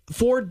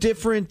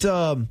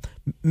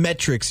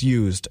metrics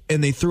used,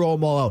 and they threw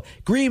them all out.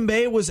 Green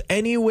Bay was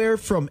anywhere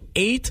from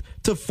 8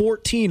 to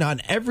 14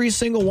 on every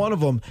single one of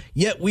them,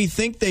 yet we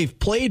think they've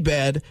played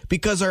bad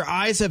because our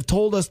eyes have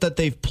told us that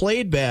they've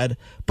played bad,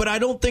 but I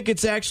don't think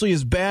it's actually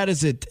as bad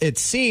as it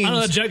seems. I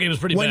know, the Jet game was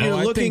pretty when bad.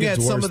 You're looking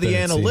at some of the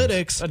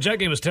analytics. The Jet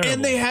game was terrible.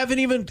 And they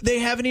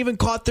haven't even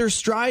caught their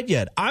stride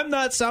yet. I'm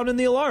not sounding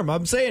the alarm.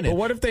 I'm saying it. But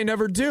what if they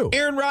never do?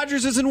 Aaron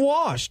Rodgers isn't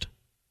washed.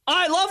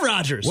 I love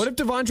Rodgers. What if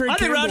Devondre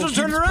Campbell keeps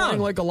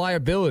playing like a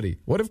liability?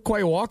 What if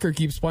Quay Walker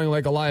keeps playing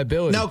like a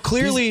liability? Now,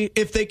 clearly,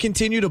 if they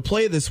continue to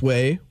play this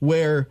way,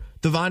 where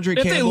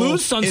Devondre Campbell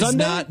is Sunday?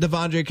 not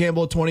Devondre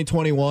Campbell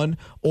 2021,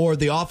 or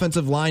the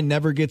offensive line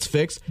never gets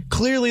fixed,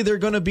 clearly they're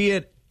going to be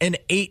at an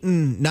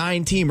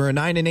 8-9 team or a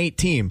 9-8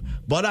 team.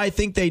 But I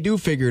think they do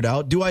figure it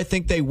out. Do I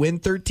think they win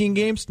 13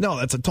 games? No,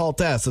 that's a tall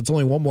task. That's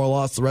only one more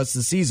loss the rest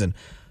of the season.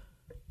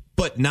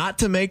 But not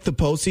to make the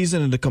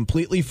postseason and to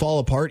completely fall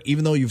apart,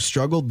 even though you've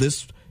struggled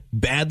this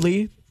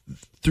badly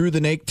to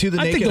the naked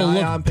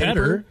eye on paper.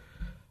 Better.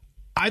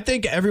 I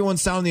think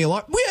everyone's sounding the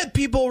alarm. We had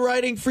people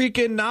writing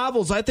freaking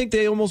novels. I think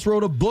they almost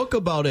wrote a book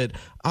about it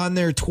on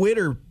their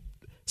Twitter,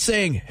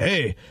 saying,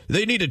 "Hey,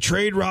 they need to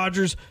trade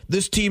Rodgers.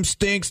 This team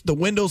stinks. The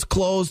window's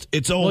closed.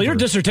 It's over." Well, your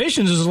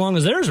dissertation is as long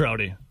as theirs,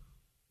 Rowdy.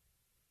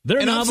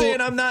 I'm saying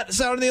I'm not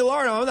sounding the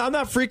alarm. I'm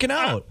not freaking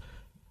out.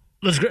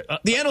 That's great.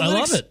 The analytics, I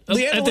love it.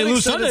 If they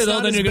lose Sunday, though,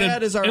 then you're going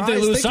to. If they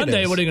lose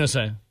Sunday, what are you going to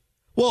say?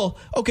 Well,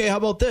 okay, how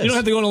about this? You don't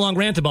have to go on a long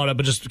rant about it,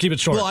 but just keep it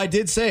short. Well, I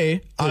did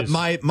say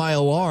my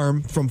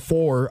alarm from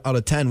 4 out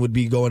of 10 would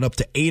be going up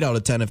to 8 out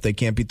of 10 if they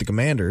can't beat the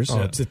Commanders.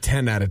 Oh, it's a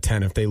 10 out of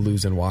 10 if they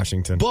lose in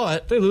Washington.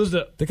 But they lose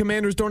the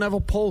Commanders don't have a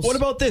pulse. What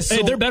about this?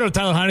 Hey, they're better with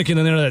Tyler Heineken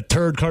than they're that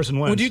turd Carson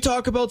Wentz. When you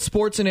talk about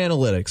sports and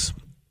analytics,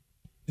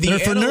 they're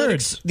for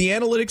nerds. The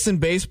analytics in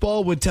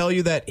baseball would tell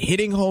you that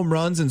hitting home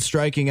runs and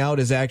striking out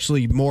is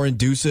actually more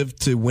inducive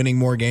to winning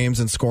more games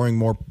and scoring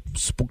more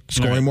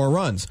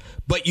runs.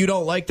 But you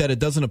don't like that. It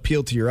doesn't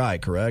appeal to your eye,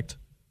 correct?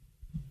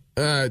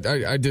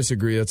 I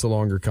disagree. That's a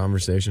longer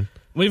conversation.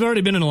 We've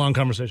already been in a long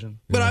conversation.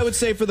 But I would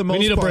say for the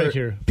most need a part, break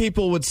here.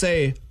 People would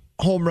say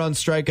home run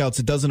strikeouts,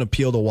 it doesn't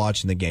appeal to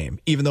watching the game,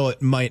 even though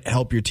it might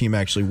help your team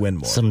actually win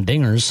more. Some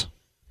dingers.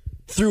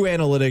 Through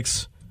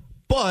analytics.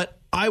 But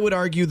I would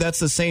argue that's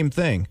the same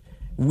thing.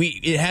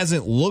 It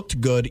hasn't looked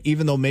good,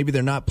 even though maybe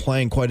they're not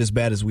playing quite as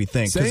bad as we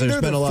think, because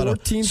there's been a lot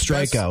of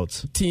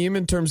strikeouts. Team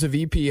in terms of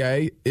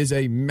EPA is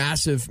a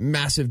massive,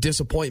 massive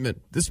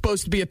disappointment. This is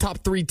supposed to be a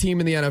top 3 team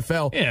in the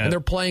NFL, and they're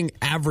playing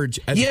average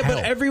as hell.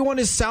 But everyone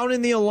is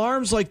sounding the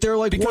alarms like they're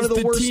like one of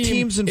the worst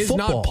teams in football.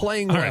 Is not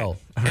playing well,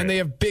 and they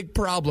have big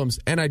problems,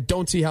 and I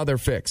don't see how they're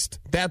fixed.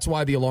 That's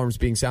why the alarm's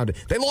being sounded.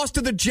 They lost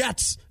to the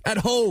Jets at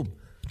home.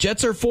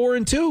 Jets are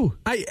 4-2.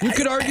 You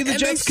could argue the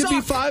Jets could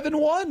be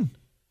 5-1.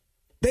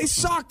 They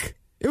suck.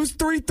 It was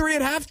 3-3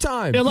 at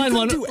halftime. Yeah, line you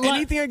one. Do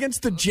anything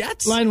against the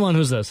Jets? Line one.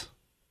 Who's this?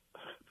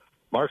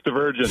 Mark the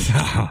Virgin.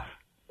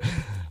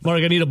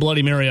 Mark, I need a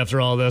Bloody Mary after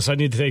all this. I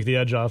need to take the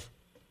edge off.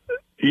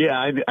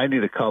 Yeah, I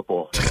need a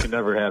couple. I can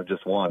never have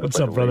just one. What's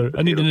up, brother?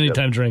 I need an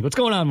anytime drink. What's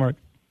going on, Mark?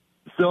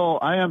 So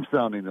I am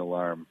sounding the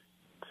alarm.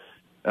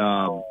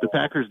 The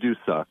Packers do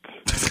suck.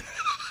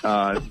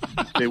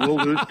 They will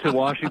lose to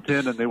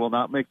Washington, and they will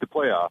not make the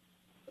playoff.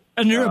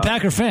 And you're a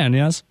Packer fan,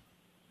 yes?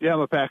 Yeah,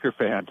 I'm a Packer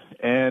fan.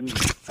 And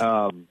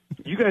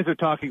you guys are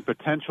talking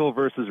potential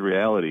versus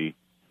reality.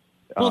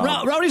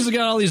 Well, Rowdy's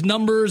got all these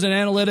numbers and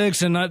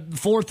analytics and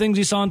 4 things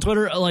he saw on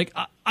Twitter. Like,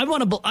 I'm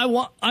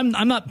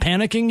not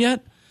panicking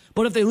yet.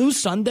 But if they lose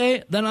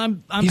Sunday, then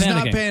I'm He's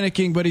panicking. not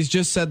panicking, but he's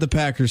just said the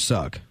Packers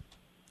suck.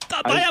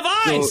 I have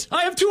eyes.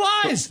 I have 2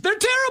 eyes. They're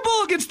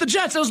terrible against the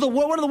Jets. That was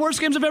one of the worst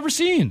games I've ever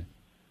seen.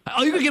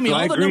 Oh, you can give me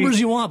all the numbers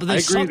you want, but they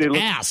suck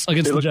ass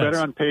against the Jets. They look better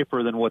on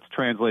paper than what's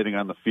translating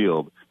on the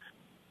field.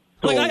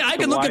 Like, I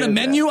can look at a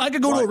menu. I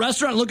could go to a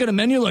restaurant and look at a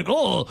menu like,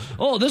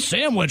 oh, this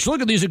sandwich,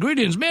 look at these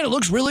ingredients. Man, it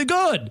looks really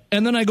good.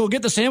 And then I go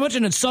get the sandwich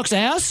and it sucks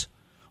ass?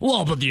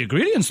 Well, but the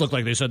ingredients look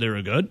like they said they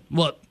were good.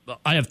 Well,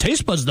 I have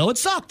taste buds, though. It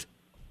sucked.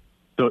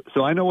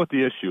 So I know what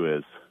the issue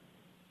is.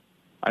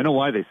 I know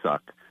why they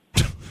suck.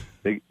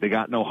 They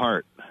got no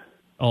heart.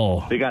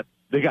 Oh. They got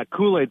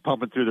Kool-Aid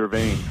pumping through their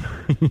veins.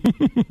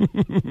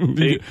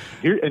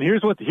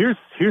 Here's what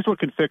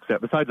can fix that.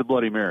 Besides the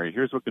Bloody Mary,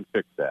 here's what can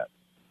fix that.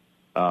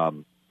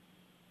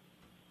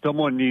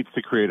 Someone needs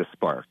to create a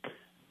spark.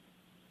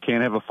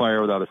 Can't have a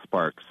fire without a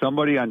spark.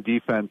 Somebody on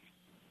defense.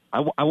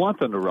 I want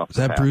them to rough. Is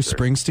that Bruce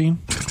Springsteen?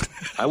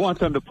 I want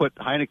them to put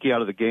Heineke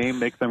out of the game,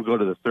 make them go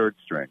to the third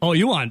string. Oh,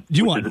 you want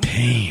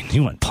pain?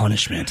 You want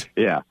punishment?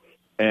 Yeah,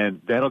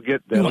 and that'll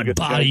get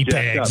body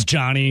bags,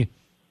 Johnny.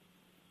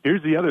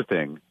 Here's the other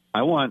thing.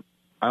 I want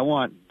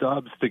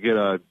Dubs to get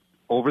a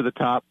over the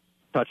top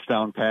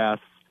touchdown pass,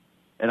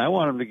 and I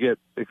want him to get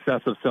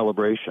excessive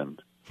celebration.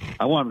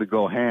 I want him to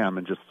go ham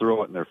and just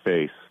throw it in their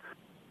face.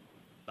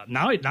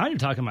 Now you're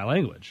talking my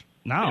language.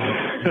 Now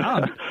you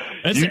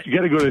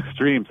got to go to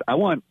extremes.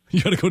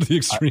 You got to go to the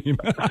extreme.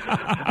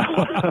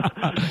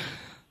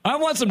 I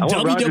want some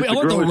WWE. I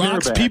want the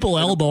Rock's people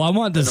elbow. I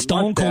want the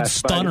Stone Cold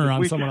Stunner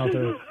on someone out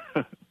there.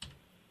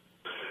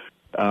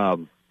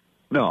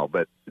 No,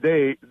 but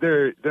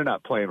they're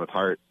not playing with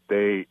heart.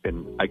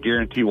 And I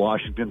guarantee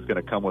Washington's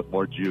going to come with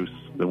more juice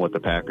than what the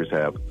Packers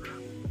have.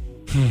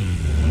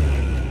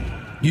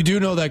 You do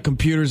know that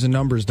computers and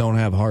numbers don't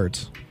have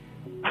hearts.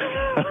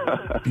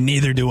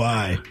 Neither do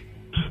I.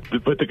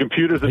 But the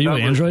computers and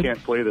numbers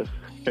can't play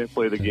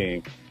the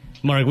game.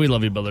 Mark, we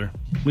love you, brother.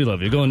 We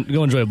love you. Go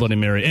enjoy a Bloody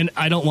Mary. And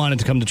I don't want it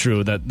to come to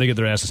true that they get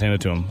their asses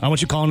handed to them. I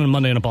want you calling in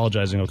Monday and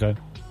apologizing, okay?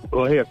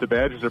 Well, hey, if the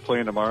Badgers are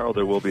playing tomorrow,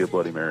 there will be a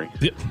Bloody Mary.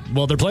 Yeah,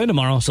 well, they're playing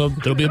tomorrow, so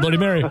there'll be a Bloody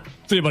Mary.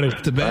 See you, buddy.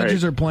 If the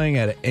Badgers are playing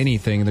at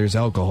anything, there's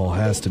alcohol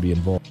has to be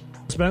involved.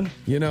 Ben?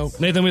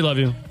 Nathan, we love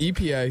you.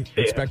 EPA,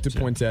 expected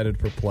points added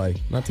per play.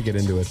 Not to get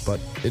into it, but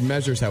it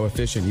measures how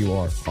efficient you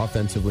are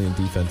offensively and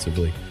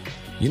defensively.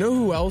 You know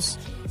who else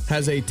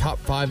has a top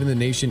 5 in the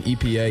nation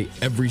EPA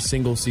every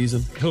single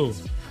season? Who?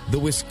 The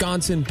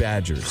Wisconsin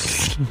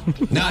Badgers.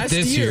 Not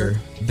this year.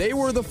 They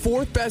were the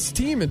 4th best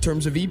team in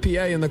terms of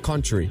EPA in the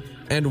country.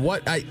 And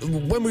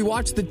when we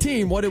watched the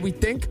team, what did we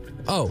think?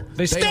 Oh,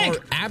 they are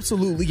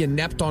absolutely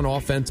inept on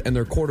offense, and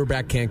their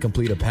quarterback can't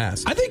complete a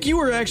pass. I think you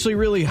were actually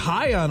really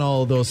high on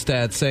all of those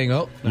stats, saying,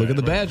 "Oh, look at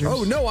the Badgers."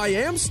 Oh no, I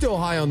am still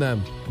high on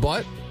them,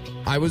 but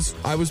I was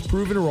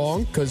proven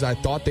wrong because I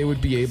thought they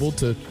would be able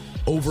to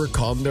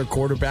overcome their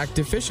quarterback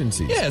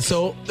deficiencies. Yeah,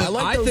 so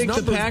I think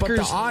numbers, the Packers.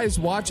 But the eyes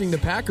watching the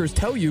Packers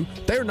tell you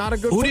they're not a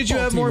good. Who did you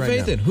have more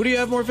faith in? Who do you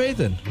have more faith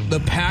in?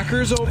 The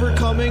Packers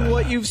overcoming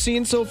what you've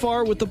seen so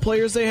far with the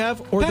players they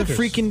have, or the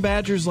freaking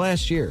Badgers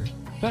last year?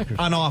 Packers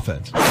on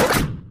offense.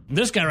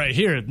 This guy right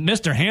here,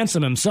 Mr.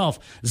 Handsome himself,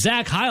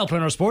 Zach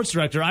Heilprin, our sports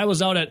director. I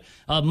was out at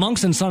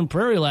Monks and Sun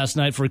Prairie last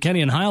night for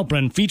Kenny and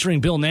Heilprin featuring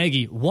Bill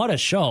Nagy. What a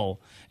show,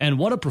 and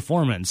what a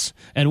performance,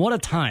 and what a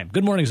time.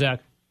 Good morning, Zach.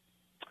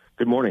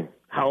 Good morning.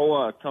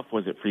 How tough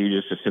was it for you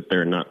just to sit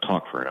there and not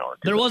talk for an hour?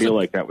 I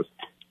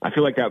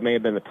feel like that may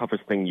have been the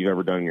toughest thing you've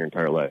ever done in your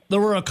entire life.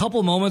 There were a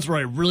couple moments where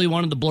I really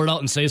wanted to blurt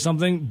out and say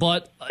something,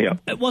 but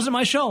it wasn't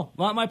my show,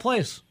 not my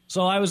place.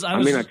 So I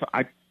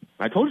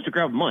told you to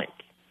grab a mic.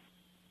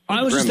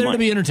 I was just there to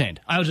be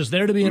entertained.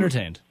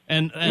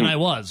 And I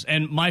was.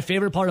 And my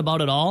favorite part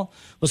about it all,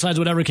 besides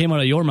whatever came out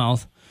of your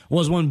mouth,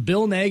 was when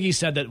Bill Nagy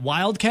said that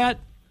Wildcat,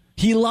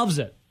 he loves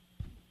it.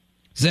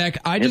 Zach,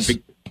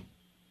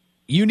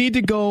 you need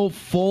to go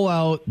full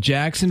out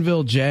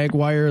Jacksonville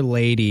Jaguar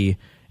lady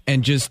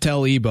and just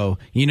tell Ebo,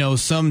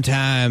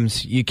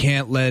 sometimes you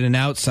can't let an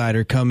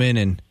outsider come in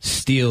and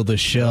steal the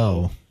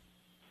show.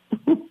 I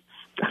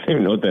don't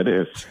even know what that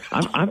is.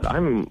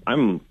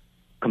 I'm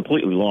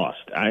completely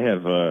lost. I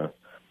have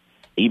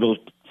Ebo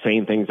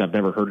saying things I've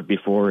never heard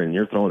before, and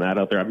you're throwing that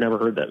out there. I've never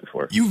heard that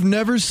before. You've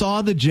never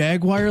saw the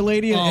Jaguar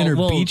lady in her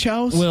beach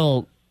house?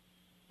 No.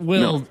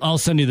 I'll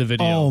send you the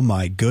video. Oh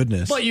my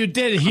goodness! But you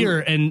did hear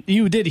it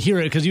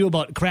because you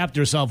about crapped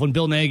yourself when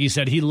Bill Nagy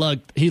said he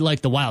liked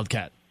the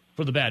Wildcat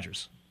for the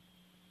Badgers.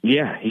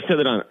 Yeah, he said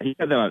that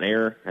on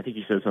air. I think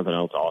he said something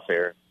else off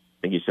air.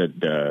 I think he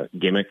said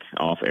gimmick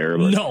off air.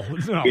 But no.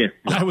 Yeah,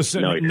 I was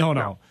saying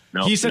no.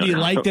 He said he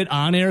liked it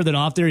on air. Then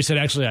off there, he said,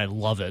 "Actually, I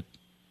love it."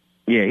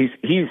 Yeah,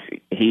 he's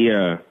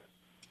a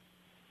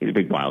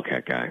big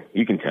Wildcat guy.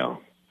 You can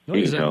tell. No,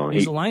 he's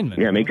a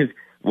lineman. Yeah, I mean, because.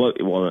 Well,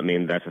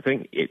 that's the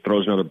thing. It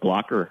throws another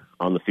blocker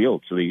on the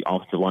field, so the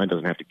offensive line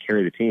doesn't have to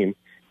carry the team.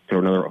 Throw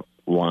another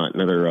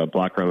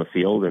blocker on the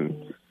field,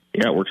 and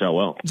it works out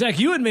well. Zach,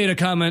 you had made a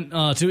comment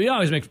too. You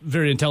always make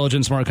very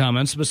intelligent, smart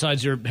comments.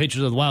 Besides your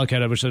hatred of the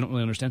Wildcat, which I don't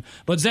really understand.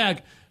 But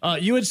Zach,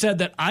 you had said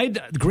that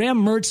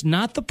Graham Mertz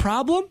not the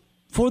problem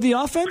for the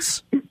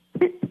offense.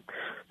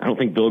 I don't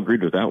think Bill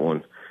agreed with that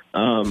one.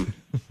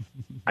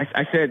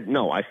 I said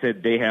no. I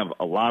said they have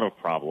a lot of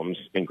problems,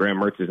 and Graham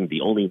Mertz isn't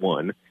the only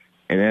one,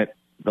 and that.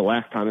 The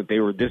last time that they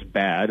were this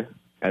bad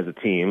as a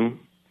team,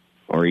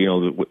 or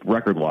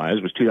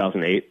record-wise, was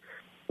 2008,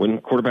 when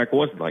quarterback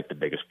wasn't like the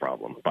biggest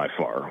problem by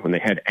far. When they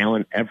had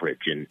Alan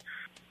Everidge and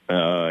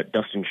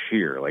Dustin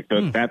Shear,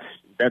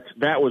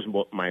 that was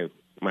what my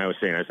I was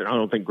saying. I said, I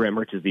don't think Graham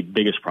Mertz is the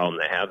biggest problem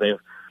they have. They have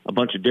a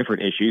bunch of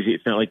different issues.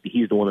 It's not like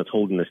he's the one that's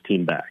holding this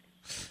team back.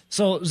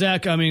 So,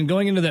 Zach, I mean,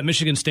 going into that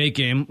Michigan State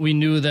game, we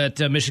knew that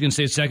Michigan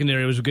State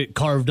secondary was get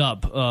carved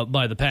up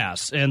by the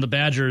pass. And the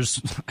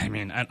Badgers, I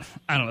mean, I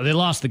don't know. They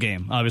lost the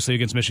game, obviously,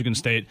 against Michigan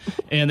State.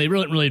 And they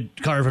really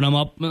carving them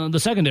up, the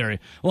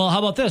secondary. Well, how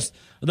about this?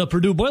 The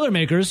Purdue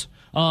Boilermakers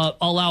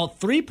allow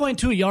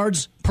 3.2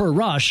 yards per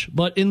rush,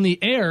 but in the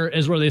air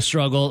is where they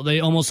struggle. They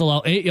almost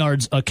allow 8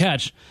 yards a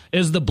catch.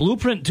 Is the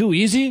blueprint too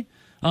easy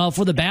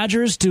for the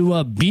Badgers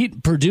to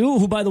beat Purdue,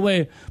 who, by the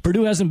way,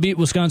 Purdue hasn't beat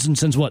Wisconsin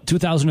since,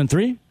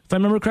 2003, if I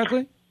remember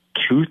correctly?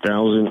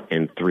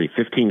 2003,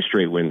 15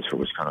 straight wins for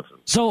Wisconsin.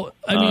 So,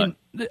 I mean,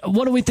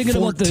 what are we thinking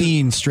about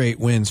 14 straight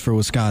wins for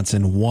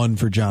Wisconsin, 1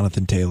 for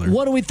Jonathan Taylor.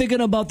 What are we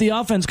thinking about the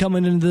offense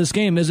coming into this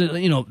game? Is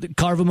it,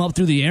 carve them up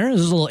through the air? Is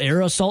this a little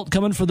air assault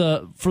coming for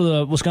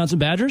the Wisconsin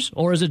Badgers,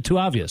 or is it too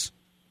obvious?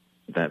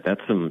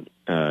 That's some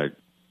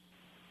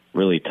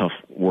really tough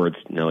words,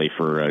 Nelly,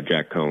 for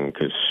Jack Cohn,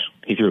 because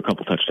he threw a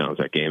couple touchdowns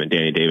that game, and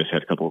Danny Davis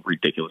had a couple of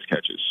ridiculous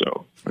catches.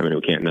 So, I mean,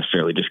 we can't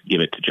necessarily just give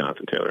it to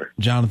Jonathan Taylor.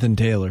 Jonathan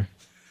Taylor.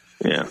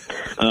 Yeah.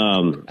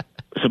 So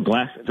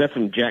that's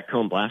some Jack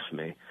Cohn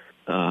blasphemy.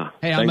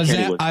 Hey,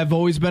 I've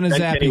always been a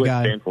Zappy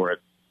guy. Stand for it.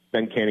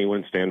 Ben Kenny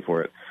wouldn't stand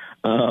for it.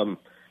 What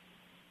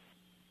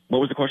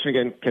was the question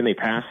again? Can they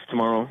pass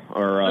tomorrow?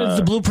 Or is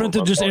the blueprint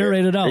to just air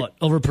raid it out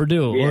over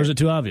Purdue, or is it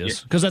too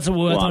obvious? Because that's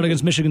what I thought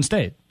against Michigan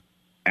State.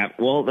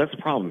 Well, that's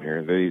the problem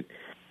here.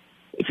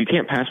 If you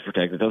can't pass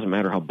protect, it doesn't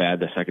matter how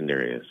bad the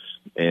secondary is.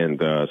 And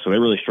so they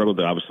really struggled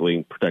to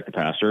obviously protect the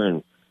passer.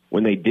 And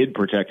when they did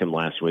protect him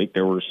last week,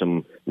 there were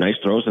some nice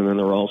throws, and then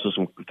there were also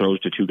some throws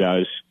to 2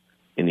 guys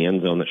in the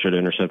end zone that should have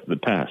intercepted the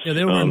pass. Yeah,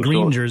 they were wearing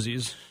green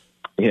jerseys.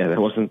 Yeah, that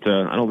wasn't.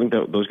 I don't think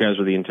that those guys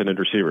were the intended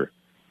receiver.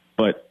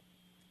 But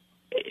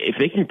if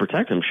they can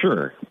protect him,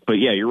 sure. But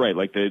yeah, you're right.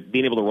 Like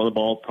being able to run the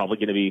ball probably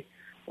going to be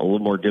a little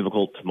more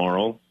difficult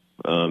tomorrow.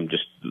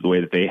 Just the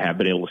way that they have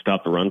been able to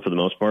stop the run for the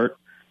most part.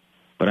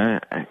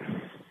 But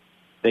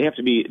they have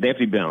to be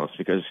balanced,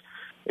 because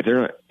if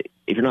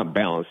you're not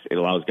balanced, it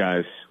allows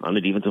guys on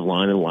the defensive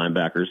line and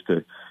linebackers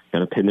to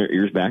kind of pin their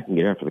ears back and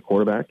get after the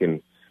quarterback.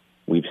 And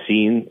we've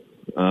seen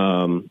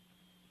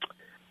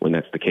when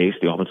that's the case,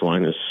 the offensive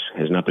line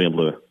has not been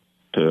able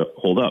to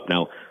hold up.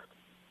 Now,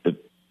 the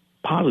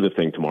positive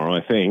thing tomorrow,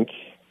 I think,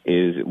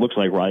 is it looks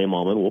like Ryan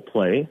Malman will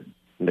play.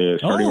 The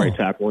starting right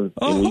tackle in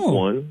week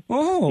 1.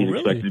 He's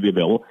expected to be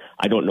available.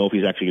 I don't know if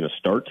he's actually going to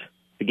start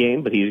the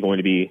game, but he's going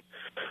to be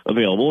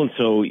available. And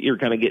so you're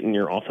kind of getting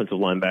your offensive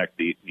line back,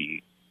 the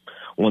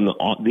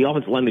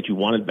offensive line that you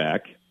wanted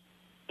back,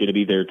 going to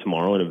be there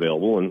tomorrow and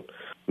available, and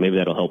maybe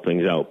that'll help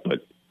things out. But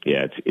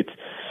yeah, it's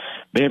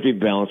they have to be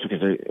balanced,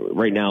 because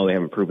right now they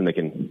haven't proven they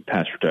can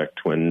pass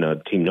protect when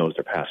the team knows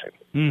they're passing.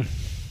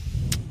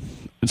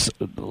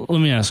 Let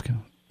me ask.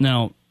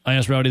 Now, I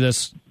asked Rowdy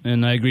this,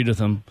 and I agreed with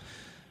him.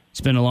 It's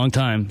been a long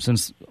time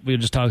since we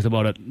just talked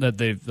about it, that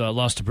they've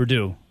lost to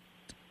Purdue.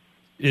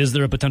 Is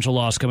there a potential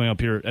loss coming up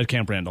here at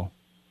Camp Randall?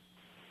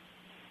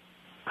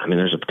 I mean,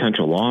 there's a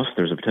potential loss.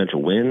 There's a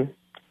potential win.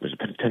 There's a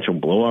potential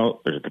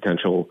blowout. There's a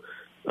potential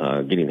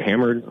getting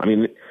hammered. I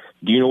mean,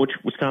 do you know which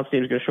Wisconsin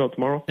team is going to show up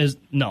tomorrow?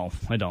 No,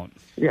 I don't.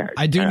 Yeah,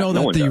 I do know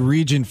that the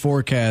region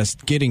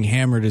forecast getting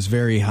hammered is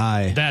very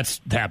high.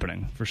 That's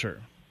happening for sure.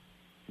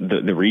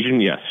 The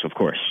region, yes, of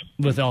course,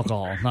 with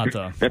alcohol, not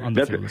the. That's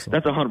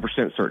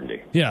 100%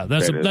 certainty. Yeah,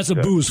 that's a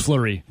booze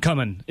flurry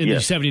coming in the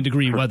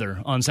 70-degree weather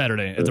on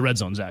Saturday at the Red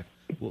Zone. Zach,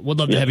 we'd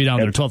love to have you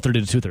down there,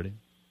 12:30 to 2:30.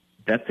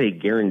 That's a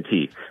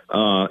guarantee.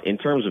 In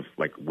terms of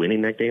like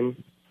winning that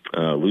game,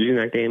 losing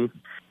that game,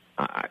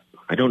 I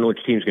don't know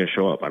which team's going to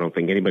show up. I don't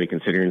think anybody can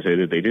sit here and say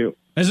that they do.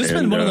 Has this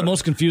been one of the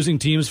most confusing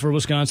teams for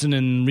Wisconsin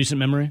in recent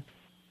memory?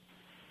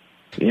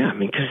 Yeah, I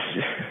mean, because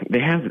they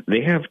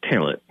have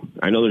talent.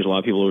 I know there's a lot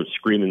of people who are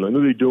screaming like,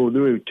 "No, they don't. They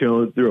don't have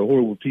talent. They're a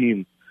horrible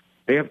team."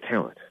 They have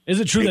talent.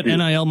 Is it true that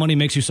NIL money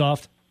makes you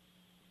soft?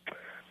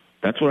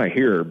 That's what I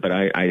hear, but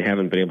I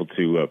haven't been able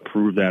to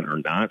prove that or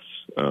not.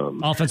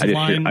 Offensive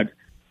line.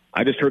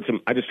 I just heard some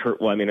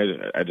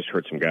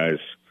guys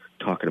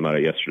talking about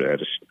it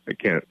yesterday. I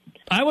can't.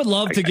 I would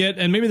love to get,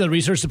 and maybe the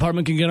research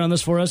department can get on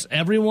this for us,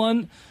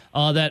 everyone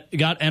that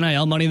got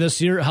NIL money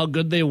this year, how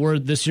good they were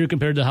this year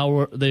compared to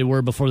how they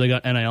were before they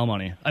got NIL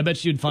money. I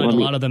bet you'd find a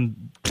lot of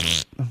them.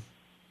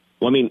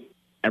 Well, I mean,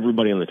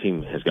 everybody on the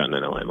team has gotten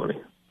NIL money.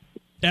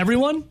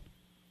 Everyone?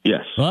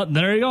 Yes. Well,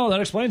 there you go.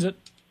 That explains it.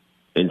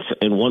 In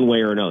one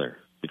way or another,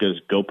 because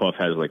GoPuff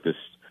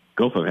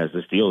has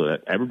this deal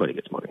that everybody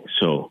gets money.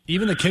 So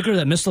even the kicker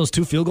that missed those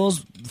 2 field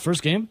goals the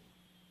first game?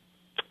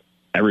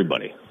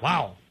 Everybody.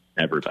 Wow.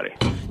 Everybody.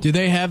 Do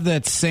they have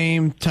that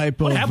same type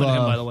what of happened to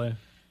him, by the way?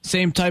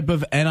 Same type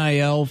of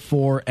NIL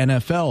for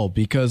NFL?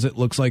 Because it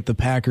looks like the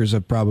Packers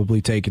have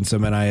probably taken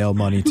some NIL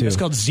money too. It's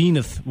called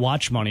Zenith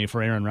watch money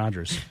for Aaron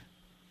Rodgers.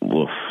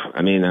 Oof.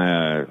 I mean,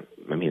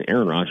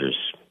 Aaron Rodgers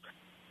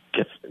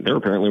there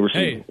apparently were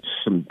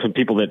some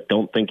people that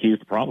don't think he's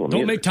the problem.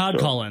 Don't make Todd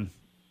call in.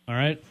 All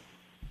right.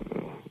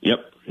 Yep.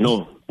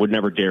 No, would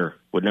never dare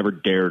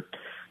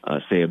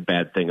say a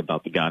bad thing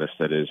about the goddess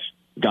that is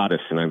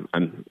Goddess, and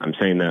I'm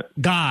saying that.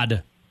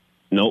 God.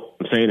 Nope,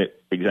 I'm saying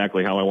it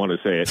exactly how I want to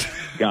say it.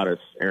 Goddess,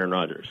 Aaron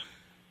Rodgers.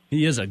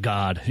 He is a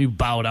god. You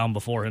bow down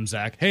before him,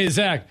 Zach. Hey,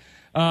 Zach,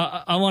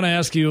 I want to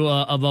ask you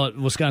about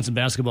Wisconsin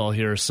basketball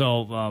here.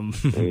 So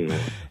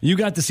you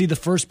got to see the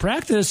first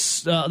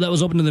practice that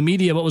was open to the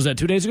media. What was that,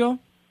 2 days ago?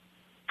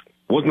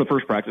 It wasn't the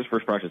first practice.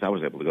 First practice I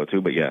was able to go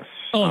to, but yes.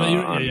 Oh, you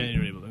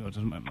were able to go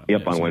to.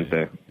 Yep, on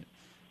Wednesday.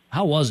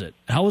 How was it?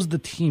 How was the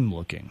team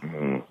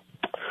looking?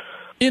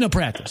 In a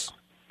practice.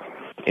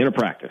 In a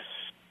practice,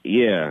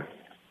 yeah.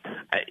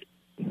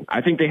 I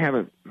think they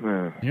haven't.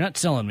 You're not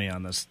selling me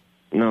on this.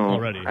 No,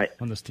 already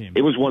on this team.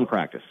 It was one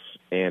practice,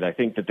 and I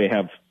think that they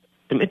have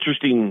some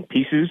interesting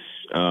pieces.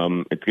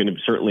 It's going to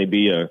certainly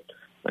be a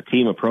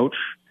team approach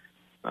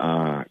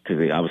because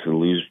they obviously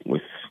lose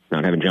with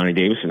not having Johnny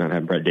Davis and not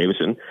having Brett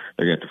Davison.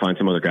 They're going to have to find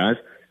some other guys.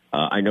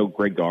 I know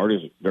Greg Gard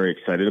is very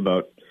excited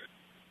about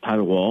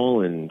Tyler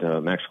Wall and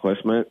Max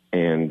Klesmet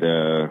and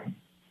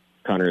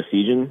Connor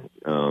Essegian.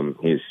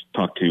 He's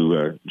talked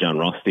to John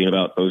Rothstein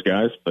about those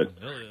guys, but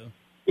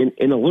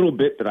in a little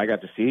bit that I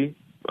got to see,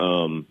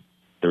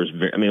 there was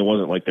it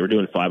wasn't like they were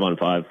doing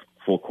 5-on-5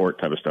 full court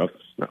type of stuff.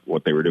 It's not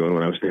what they were doing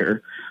when I was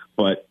there,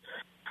 but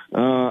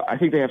I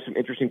think they have some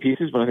interesting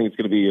pieces. But I think it's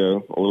going to be a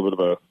little bit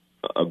of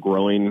a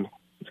growing.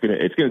 It's going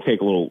to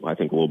take a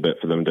little bit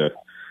for them to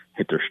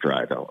hit their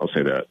stride. I'll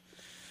say that.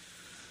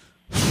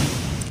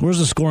 Where's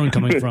the scoring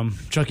coming from?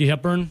 Chucky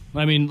Hepburn?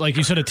 I mean, like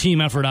you said, a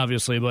team effort,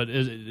 obviously, but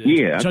is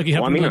Chucky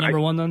Hepburn the number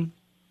one then?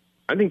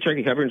 I think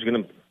Chucky Hepburn's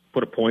going to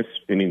put up points.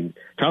 I mean,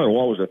 Tyler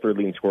Wall was the third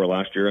leading scorer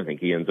last year. I think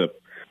he ends up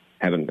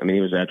having,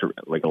 he was at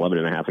like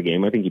 11.5 a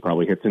game. I think he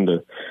probably hits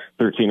into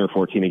 13 or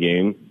 14 a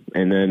game.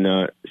 And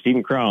then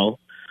Stephen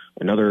Crowell,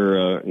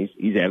 another,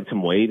 he's added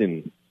some weight,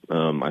 and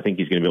I think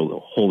he's going to be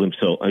able to hold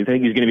himself. I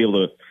think he's going to be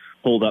able to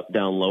hold up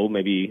down low,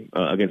 maybe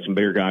against some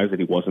bigger guys that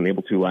he wasn't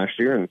able to last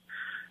year. And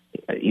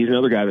he's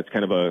another guy that's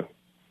kind of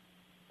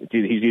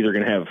he's either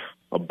going to have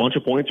a bunch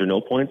of points or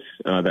no points.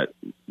 That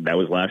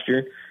was last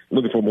year.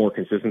 Looking for more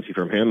consistency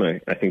from him.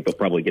 I think they'll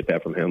probably get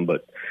that from him,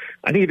 but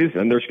I think it is,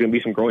 and there's going to be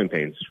some growing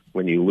pains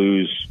when you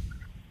lose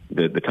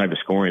the type of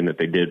scoring that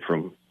they did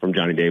from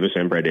Johnny Davis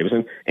and Brad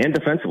Davison, and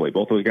defensively,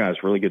 both those guys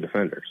really good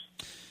defenders.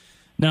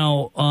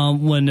 Now,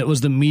 when it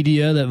was the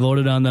media that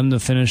voted on them to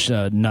finish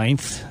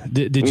ninth,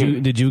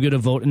 did you get a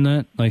vote in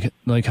that?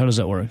 Like how does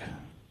that work?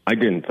 I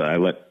didn't. I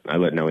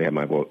let Nelly have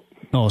my vote.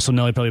 Oh, so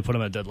Nelly probably put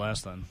him at dead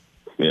last then.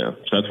 Yeah,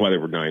 so that's why they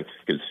were ninth,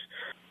 because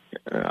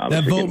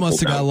that vote must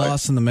have got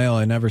lost in the mail.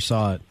 I never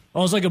saw it. Oh,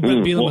 it was like a Brett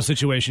Bielema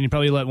situation. You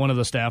probably let one of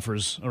the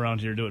staffers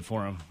around here do it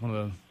for him. One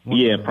of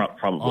the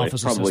probably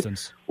office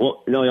assistants.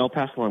 Well, Nelly, I'll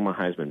pass along my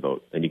Heisman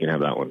vote, and you can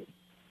have that one.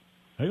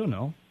 I don't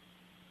know.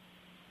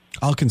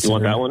 I'll consider. You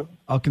want that one?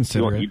 I'll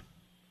consider it.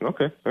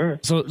 Okay, all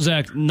right. So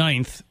Zach,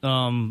 ninth.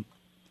 I'm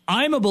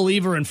a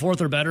believer in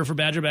fourth or better for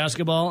Badger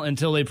basketball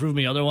until they prove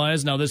me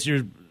otherwise. Now this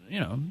year,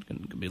 going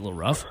to be a little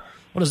rough.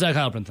 What does Zach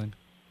Heilprin think?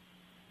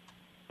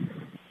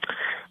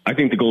 I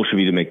think the goal should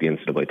be to make the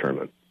NCAA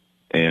tournament.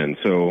 And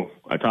so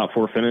a top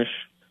four finish,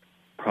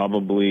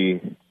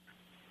 probably,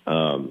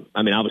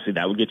 obviously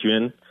that would get you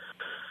in.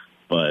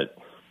 But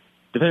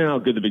depending on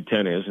how good the Big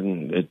Ten is,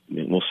 and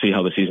we'll see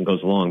how the season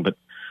goes along, but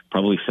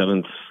probably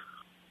seventh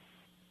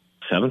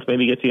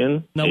maybe gets you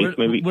in. Now,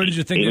 where did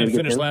you think they would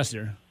finish last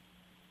year?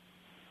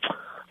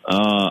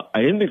 I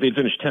didn't think they'd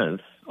finish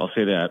 10th. I'll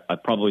say that. I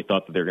probably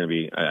thought that they're going to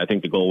be. I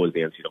think the goal was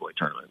the NCAA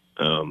tournament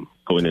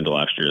going into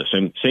last year.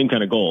 Same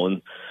kind of goal,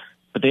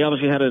 but they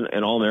obviously had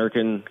an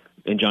All-American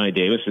in Johnny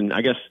Davis, and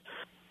I guess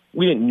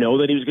we didn't know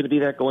that he was going to be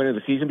that going into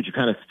the season, but you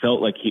kind of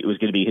felt like it was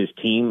going to be his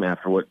team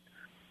after what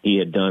he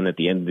had done at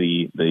the end of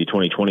the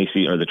 2020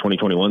 season or the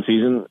 2021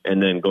 season,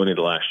 and then going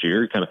into last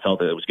year, you kind of felt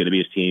that it was going to be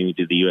his team. He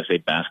did the USA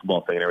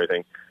basketball thing and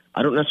everything.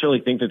 I don't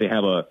necessarily think that they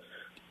have a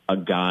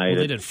guy. Well,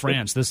 they did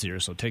France this year,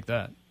 so take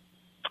that.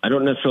 I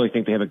don't necessarily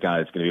think they have a guy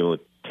that's going to be able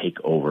to take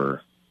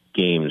over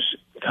games,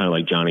 kind of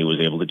like Johnny was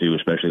able to do,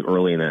 especially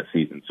early in that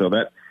season. So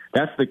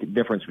that's the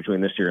difference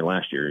between this year and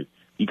last year.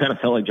 You kind of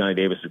felt like Johnny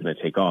Davis was going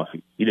to take off.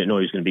 You didn't know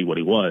he was going to be what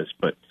he was,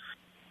 but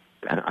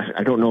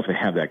I don't know if they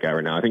have that guy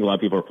right now. I think a lot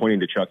of people are pointing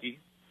to Chucky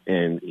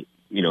and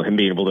him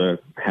being able to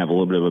have a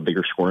little bit of a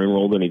bigger scoring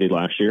role than he did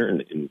last year,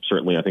 and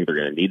certainly I think they're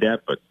going to need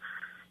that. But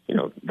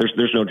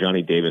there's no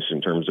Johnny Davis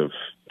in terms of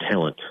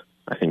talent,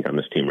 I think, on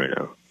this team right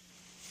now.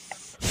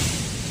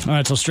 All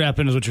right, so strap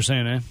in is what you're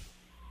saying, eh?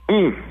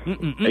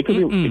 It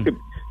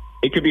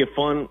could be a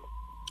fun.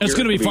 It's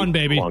going to be fun,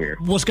 baby.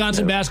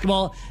 Wisconsin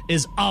basketball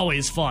is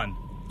always fun.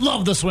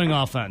 Love the swing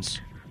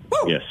offense.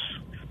 Woo! Yes.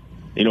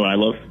 You know what I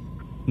love?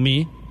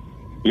 Me?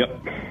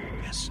 Yep.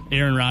 Yes.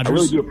 Aaron Rodgers.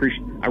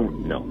 I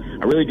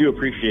really do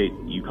appreciate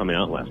you coming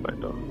out last night,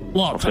 though.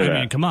 Well,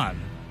 come on.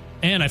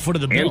 And I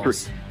footed the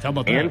Bills. How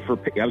about that? I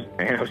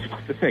was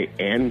about to say,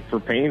 and for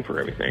paying for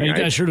everything. Hey, you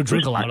guys sure to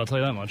drink a lot, I'll tell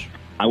you that much.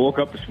 I woke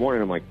up this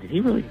morning, I'm like, did he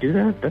really do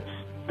that?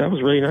 That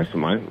was really nice of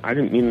him. I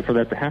didn't mean for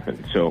that to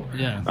happen. So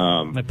yeah,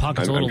 my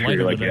pocket's a little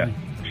lighter like, today.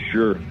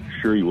 Yeah,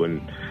 sure you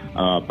wouldn't.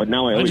 But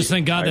now I just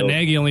thank God that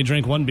Nagy only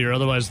drank one beer.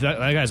 Otherwise, that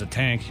guy's a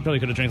tank. He probably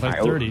could have drank like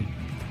 30.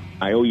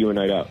 I owe you a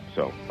night out,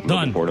 so I'm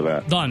looking forward to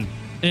that. Done.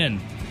 In.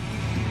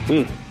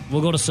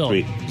 We'll go to Silk.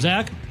 Sweet.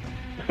 Zach?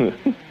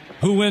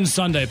 Who wins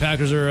Sunday,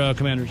 Packers or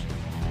Commanders?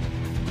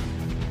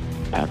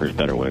 Packers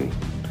better win.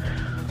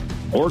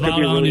 Or it could Bow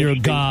be down really to your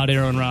interesting. God,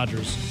 Aaron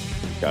Rodgers.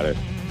 Got it.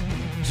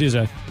 See you,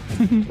 Zach.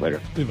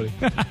 Later. See you,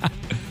 buddy.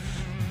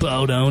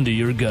 Bow down to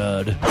your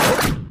God.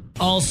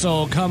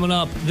 Also coming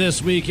up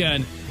this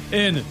weekend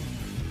in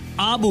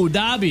Abu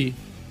Dhabi,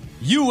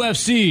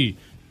 UFC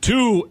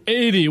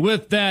 280.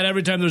 With that,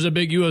 every time there's a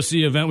big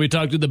UFC event, we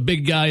talk to the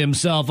big guy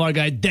himself, our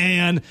guy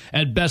Dan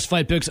at Best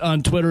Fight Picks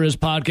on Twitter. His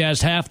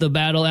podcast, Half the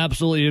Battle,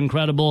 absolutely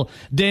incredible.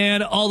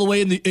 Dan, all the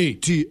way in the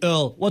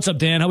ATL. What's up,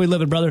 Dan? How we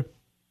living, brother?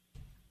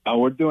 Oh,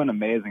 we're doing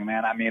amazing,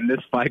 man. I mean, this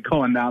fight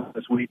going down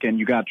this weekend,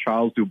 you got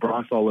Charles do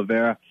Bronx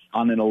Oliveira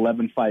on an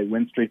 11-fight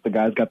win streak. The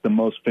guy's got the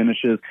most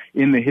finishes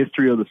in the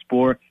history of the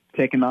sport,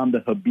 taking on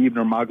the Habib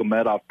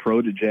Nurmagomedov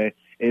protege,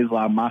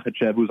 Islam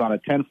Makhachev, who's on a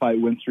 10-fight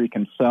win streak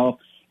himself.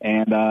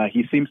 And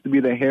he seems to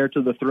be the heir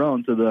to the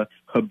throne, to the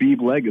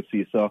Habib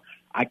legacy. So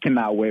I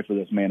cannot wait for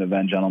this main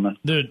event, gentlemen.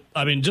 Dude,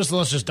 I mean,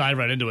 let's just dive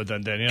right into it then,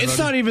 Dan. It's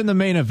not even the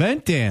main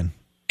event, Dan.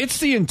 It's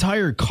the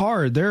entire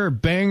card. There are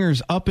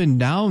bangers up and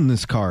down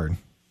this card.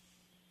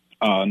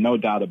 No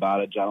doubt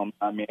about it, gentlemen.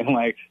 I mean,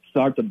 like,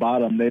 start to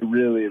bottom, they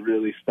really,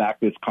 really stacked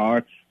this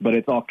card, but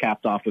it's all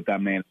capped off with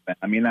that main event.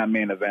 I mean, that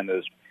main event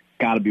has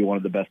got to be one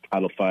of the best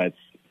title fights,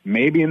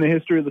 maybe in the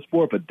history of the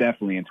sport, but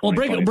definitely in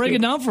 2022. Well, break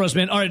it down for us,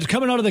 man. All right,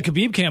 coming out of the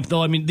Khabib camp,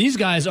 though, I mean, these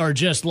guys are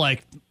just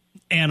like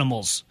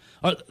animals.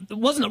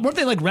 Weren't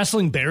they like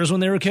wrestling bears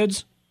when they were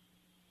kids?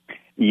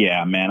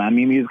 Yeah, man. I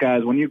mean, these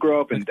guys, when you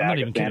grow up in I'm not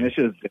even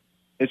Dagestan,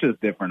 it's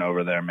just different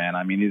over there, man.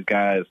 I mean, these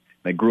guys,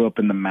 they grew up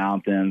in the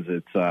mountains.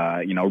 It's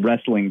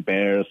wrestling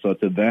bears. So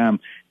to them,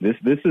 this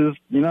is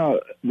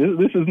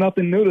this is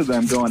nothing new to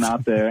them, going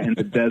out there in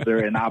the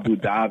desert in Abu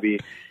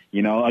Dhabi,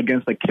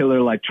 against a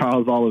killer like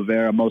Charles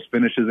Oliveira, most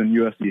finishes in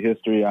UFC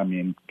history. I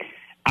mean,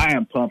 I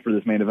am pumped for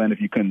this main event,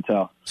 if you couldn't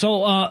tell.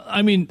 So,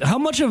 I mean, how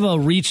much of a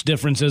reach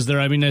difference is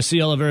there? I mean, I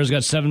see Oliveira's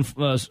got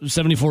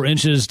 74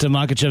 inches to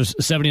Makhachev's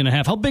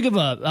 70.5.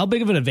 How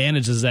big of an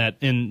advantage is that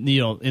in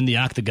the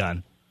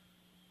octagon?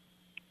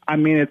 I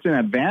mean, it's an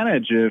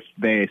advantage if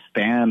they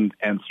stand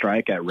and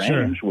strike at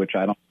range, Sure. which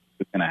I don't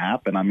think is going to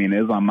happen. I mean,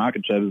 Islam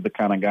Makhachev is the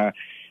kind of guy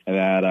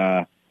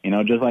that,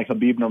 just like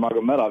Habib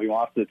Nurmagomedov, he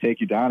wants to take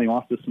you down, he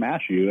wants to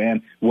smash you.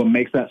 And what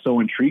makes that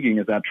so intriguing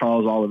is that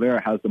Charles Oliveira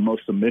has the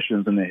most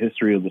submissions in the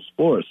history of the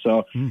sport.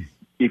 So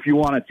if you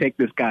want to take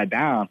this guy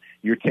down,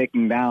 you're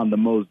taking down the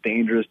most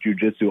dangerous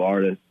jiu-jitsu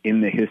artist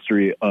in the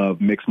history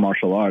of mixed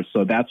martial arts.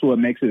 So that's what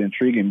makes it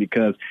intriguing,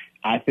 because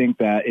I think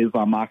that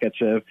Islam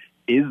Makhachev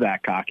is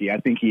that cocky. I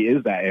think he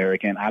is that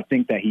arrogant. I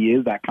think that he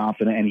is that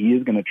confident, and he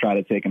is going to try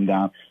to take him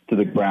down to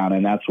the ground.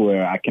 And that's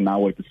where I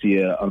cannot wait to see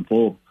it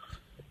unfold.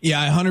 Yeah,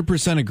 I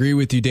 100% agree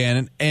with you,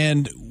 Dan.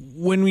 And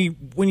when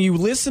you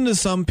listen to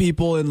some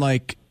people in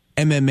like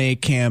MMA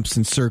camps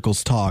and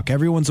circles talk,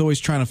 everyone's always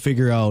trying to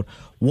figure out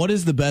what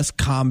is the best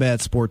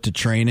combat sport to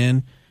train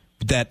in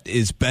that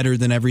is better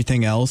than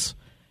everything else.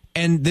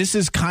 And this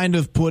is kind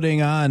of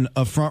putting on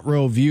a front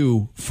row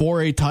view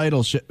for a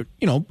title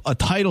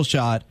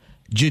shot.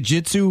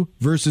 Jiu-jitsu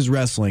versus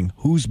wrestling.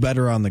 Who's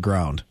better on the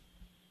ground?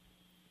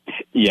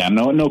 Yeah,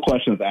 no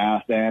questions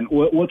asked. And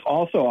what's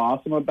also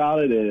awesome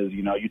about it is,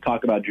 you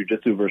talk about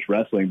jiu-jitsu versus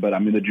wrestling, but I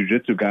mean, the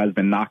jiu-jitsu guy's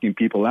been knocking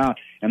people out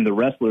and the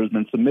wrestler's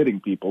been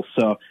submitting people.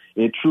 So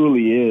it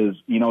truly is,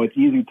 it's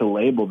easy to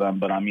label them,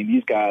 but I mean,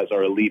 these guys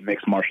are elite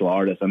mixed martial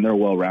artists and they're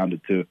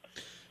well-rounded too.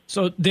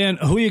 So, Dan,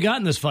 who you got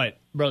in this fight,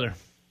 brother?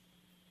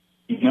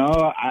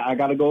 I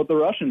got to go with the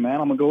Russian,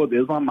 man. I'm going to go with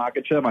Islam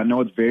Makhachev. I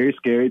know it's very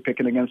scary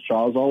picking against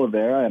Charles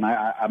Oliveira, and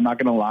I'm not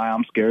going to lie,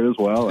 I'm scared as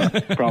well. I'm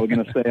probably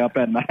going to stay up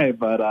at night,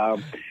 but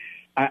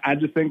I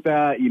just think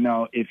that,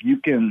 if you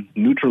can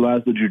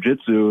neutralize the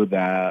jiu-jitsu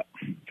that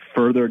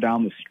further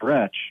down the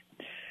stretch,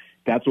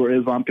 that's where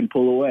Islam can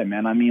pull away,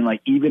 man. I mean,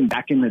 like, even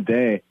back in the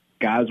day,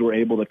 guys were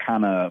able to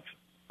kind of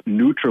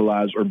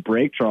neutralize or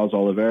break Charles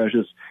Oliveira. It's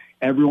just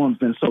everyone's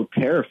been so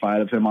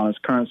terrified of him on his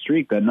current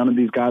streak that none of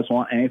these guys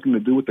want anything to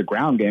do with the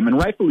ground game, and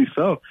rightfully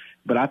so.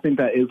 But I think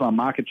that Islam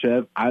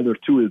Makhachev, either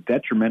to his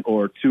detriment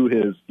or to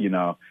his,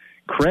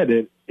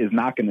 credit, is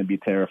not going to be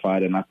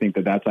terrified, and I think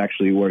that that's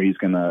actually where he's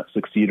going to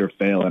succeed or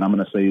fail, and I'm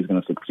going to say he's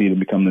going to succeed and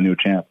become the new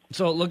champ.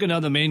 So looking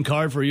at the main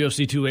card for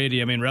UFC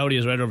 280, I mean, Rowdy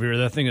is right over here.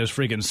 That thing is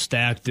freaking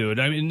stacked, dude.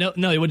 I mean, no,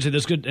 you wouldn't say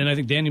this could, and I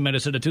think Danny might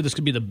have said it too, this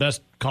could be the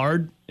best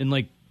card in,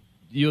 like,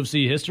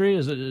 UFC history?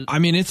 Is it? I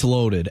mean, it's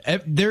loaded.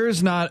 There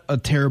is not a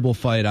terrible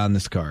fight on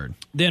this card.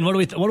 Dan, what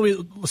do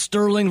we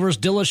Sterling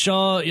versus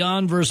Dillashaw,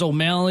 Jan versus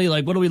O'Malley?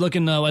 Like, what are we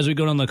looking as we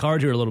go down the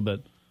card here a little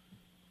bit?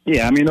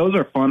 Yeah, I mean, those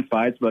are fun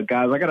fights, but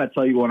guys, I got to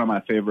tell you one of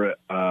my favorite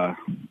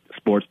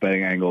sports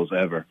betting angles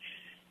ever.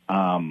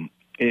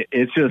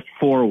 It's just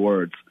 4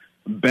 words: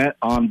 bet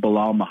on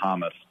Bilal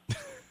Muhammad.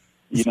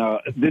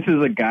 This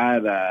is a guy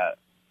that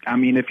I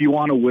mean, if you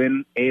want to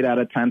win 8 out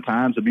of 10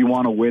 times, if you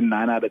want to win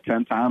 9 out of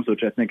 10 times,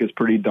 which I think is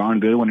pretty darn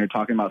good when you're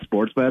talking about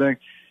sports betting,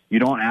 you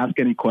don't ask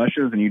any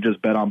questions and you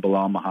just bet on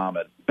Bilal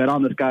Muhammad. Bet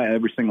on this guy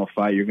every single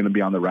fight. You're going to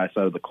be on the right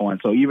side of the coin.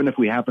 So even if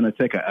we happen to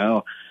take a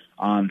L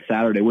on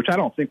Saturday, which I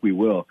don't think we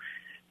will,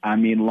 I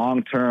mean,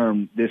 long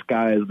term, this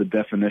guy is the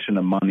definition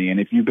of money. And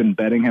if you've been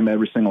betting him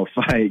every single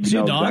fight,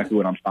 you know exactly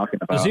what I'm talking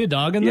about. Is he a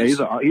dog in this?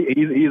 Yeah,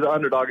 he's an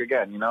underdog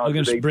again. You know,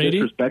 against they Brady?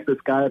 disrespect this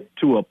guy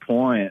to a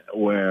point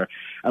where.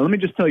 Let me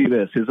just tell you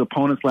this: his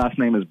opponent's last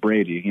name is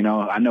Brady. You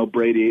know, I know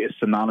Brady is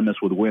synonymous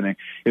with winning.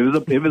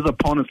 If his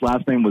opponent's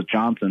last name was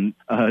Johnson,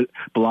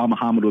 Bilal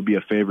Muhammad would be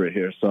a favorite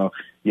here. So,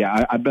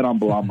 yeah, I bet on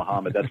Bilal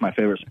Muhammad. That's my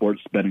favorite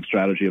sports betting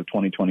strategy of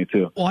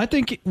 2022. Well, I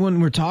think when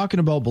we're talking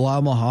about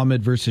Bilal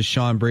Muhammad versus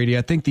Sean Brady,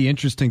 I think the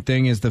interesting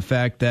thing is the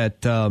fact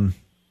that,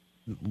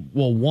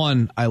 well,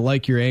 one, I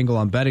like your angle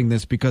on betting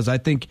this because I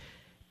think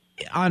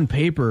on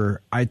paper,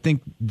 I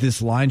think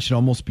this line should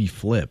almost be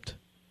flipped.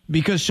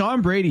 Because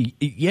Sean Brady,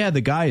 yeah,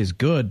 the guy is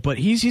good, but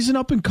he's an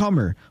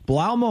up-and-comer.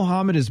 Bilal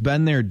Muhammad has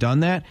been there, done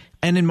that,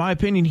 and in my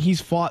opinion,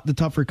 he's fought the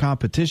tougher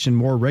competition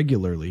more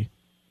regularly.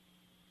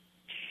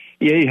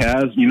 Yeah, he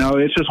has. You know,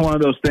 it's just one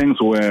of those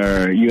things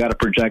where you got to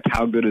project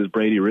how good is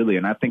Brady really,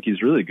 and I think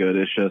he's really good.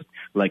 It's just,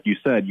 like you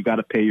said, you got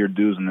to pay your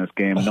dues in this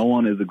game. No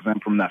one is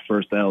exempt from that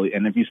first L,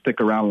 and if you stick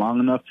around long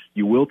enough,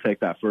 you will take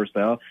that first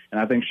L, and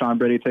I think Sean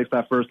Brady takes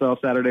that first L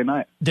Saturday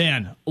night.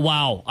 Dan,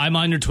 wow. I'm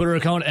on your Twitter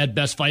account at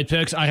Best Fight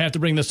Picks. I have to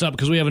bring this up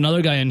because we have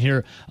another guy in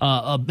here.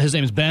 His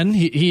name is Ben.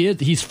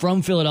 He's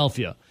from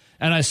Philadelphia,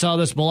 and I saw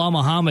this Bilal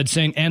Muhammad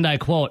saying, and I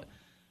quote,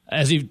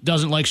 as he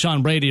doesn't like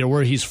Sean Brady or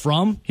where he's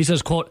from, he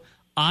says, quote,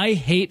 "I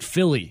hate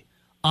Philly.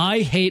 I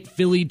hate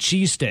Philly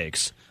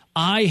cheesesteaks.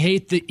 I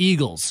hate the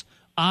Eagles.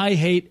 I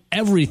hate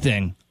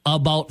everything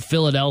about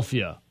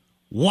Philadelphia."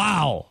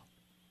 Wow.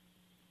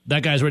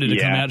 That guy's ready to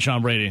come at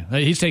Sean Brady.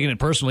 He's taking it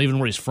personal, even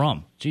where he's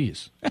from.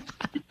 Jeez.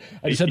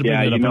 I just had to bring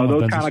that up. You know,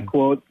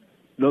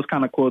 those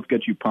kind of quotes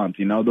get you pumped.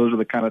 You know, those are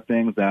the kind of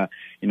things that,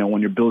 you know, when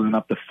you're building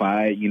up the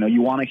fight, you know,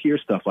 you want to hear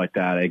stuff like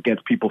that. It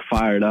gets people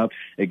fired up.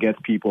 It gets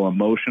people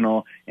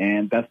emotional.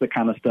 And that's the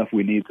kind of stuff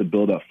we need to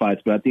build up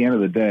fights. But at the end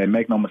of the day,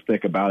 make no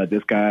mistake about it,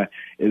 this guy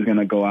is going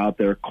to go out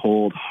there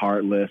cold,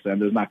 heartless,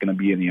 and there's not going to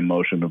be any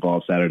emotion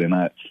involved Saturday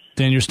night.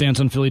 Dan, your stance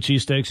on Philly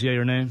cheesesteaks, yeah,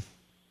 your name?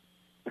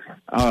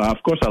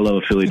 Of course I love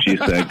a Philly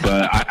cheesesteak,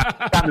 but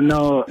I got to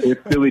know if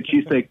Philly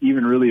cheesesteak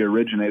even really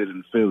originated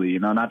in Philly. You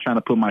know, not trying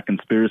to put my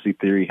conspiracy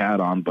theory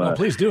hat on, but... Oh,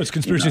 please do. It's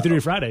Conspiracy Theory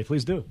Friday.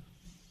 Please do.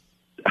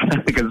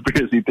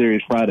 Conspiracy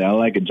Theory Friday. I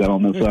like it,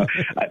 gentlemen. So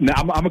now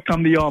I'm going to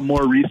come to y'all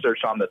more research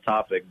on the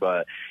topic,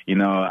 but, you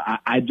know,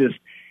 I just...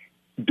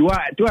 Do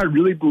I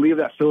really believe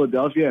that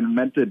Philadelphia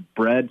invented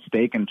bread,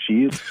 steak, and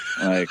cheese?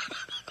 Like...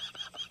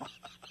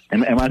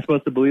 Am I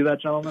supposed to believe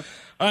that, gentlemen?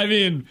 I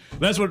mean,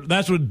 that's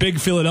what Big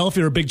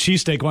Philadelphia or Big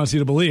Cheesesteak wants you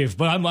to believe.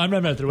 But I'm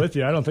right there with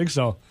you. I don't think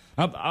so.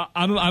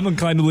 I'm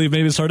inclined to believe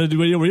maybe it started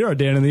where you are,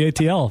 Dan, in the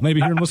ATL,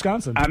 maybe here in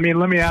Wisconsin. I mean,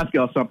 let me ask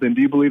y'all something.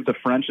 Do you believe the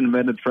French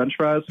invented French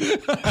fries?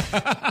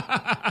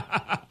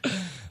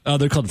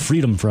 They're called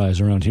freedom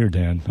fries around here,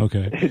 Dan.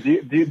 Okay.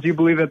 Do you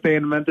believe that they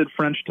invented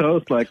French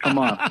toast? Like, come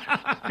on.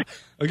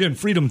 Again,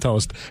 freedom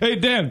toast. Hey,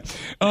 Dan,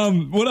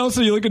 what else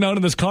are you looking out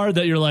in this card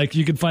that you're like,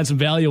 you could find some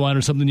value on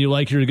or something you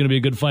like, you're going to be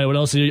a good fight? What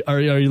else are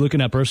you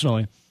looking at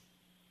personally?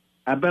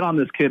 I bet on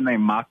this kid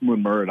named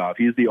Mahmoud Muradov.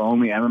 He's the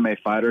only MMA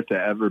fighter to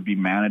ever be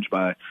managed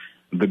by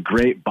the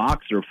great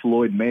boxer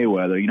Floyd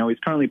Mayweather. You know, he's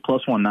currently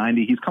plus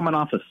 190. He's coming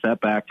off a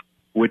setback,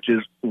 which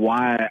is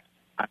why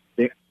I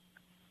think...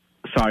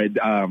 Sorry,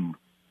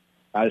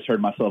 I just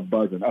heard myself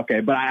buzzing.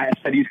 Okay, but I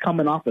said he's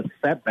coming off a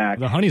setback.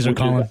 The honeys are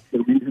calling. The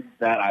reason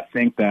that I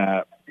think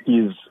that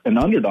he's an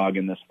underdog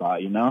in this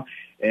spot, you know?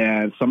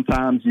 And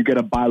sometimes you get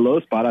a buy low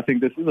spot. I think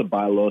this is a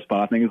buy low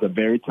spot. I think he's a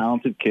very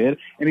talented kid.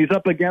 And he's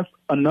up against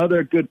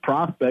another good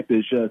prospect.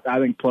 It's just, I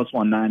think plus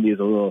 190 is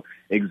a little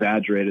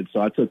exaggerated. So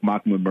I took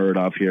Mahmoud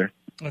Muradov here.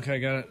 Okay,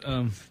 got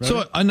it.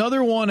 So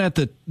another one at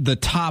the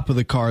top of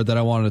the card that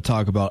I wanted to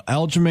talk about,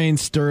 Aljamain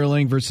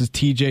Sterling versus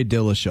TJ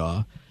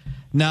Dillashaw.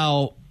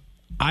 Now,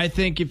 I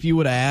think if you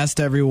would have asked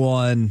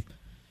everyone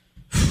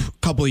a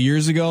couple of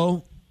years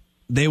ago,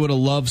 they would have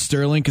loved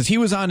Sterling because he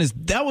was on his...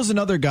 That was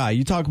another guy.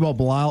 You talk about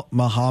Bilal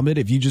Muhammad,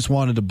 if you just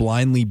wanted to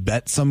blindly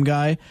bet some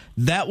guy,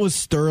 that was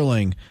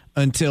Sterling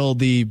until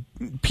the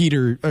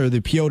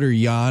Petr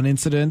Yan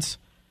incidents.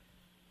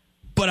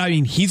 But, I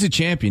mean, he's a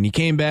champion. He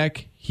came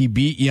back. He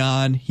beat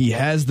Yan. He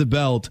has the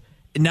belt.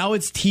 Now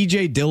it's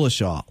TJ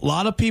Dillashaw. A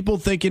lot of people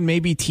thinking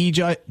maybe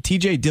TJ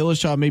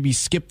Dillashaw maybe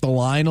skipped the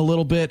line a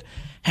little bit.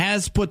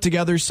 Has put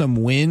together some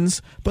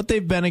wins, but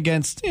they've been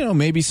against, you know,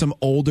 maybe some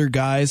older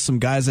guys, some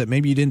guys that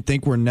maybe you didn't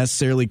think were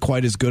necessarily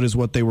quite as good as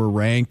what they were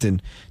ranked,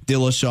 and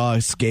Dillashaw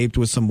escaped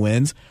with some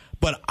wins.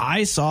 But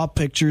I saw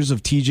pictures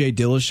of TJ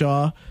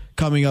Dillashaw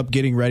coming up,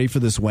 getting ready for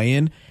this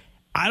weigh-in.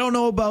 I don't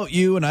know about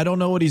you, and I don't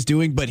know what he's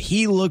doing, but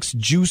he looks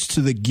juiced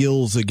to the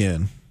gills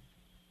again.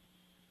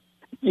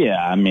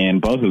 Yeah, I mean,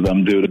 both of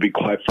them do, to be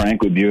quite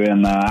frank with you,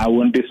 and I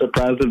wouldn't be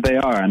surprised if they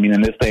are. I mean,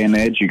 in this day and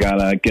age, you got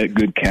to get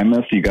good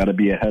chemists, you got to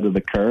be ahead of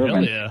the curve, Hell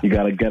and yeah. you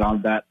got to get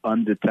on that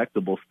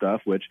undetectable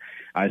stuff, which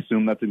I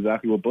assume that's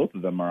exactly what both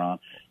of them are on.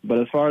 But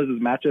as far as this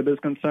matchup is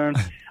concerned,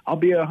 I'll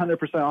be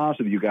 100% honest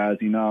with you guys.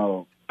 You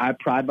know, I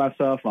pride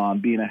myself on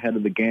being ahead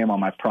of the game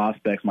on my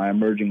prospects, my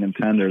emerging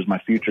contenders, my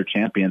future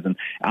champions, and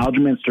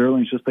Aljamain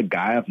Sterling's just a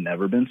guy I've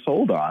never been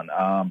sold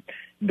on.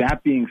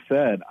 That being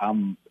said,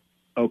 I'm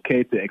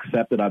okay to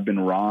accept that I've been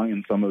wrong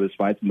in some of his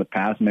fights in the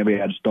past. Maybe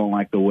I just don't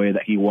like the way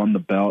that he won the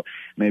belt.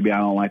 Maybe I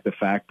don't like the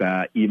fact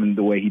that even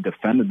the way he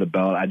defended the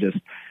belt, I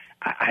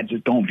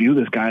just don't view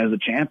this guy as a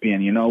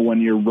champion. You know,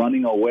 when you're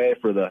running away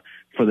for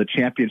the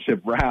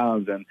championship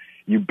rounds and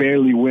you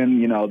barely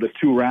win, you know, the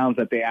 2 rounds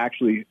that they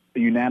actually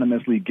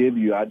unanimously give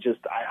you, I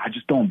just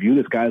don't view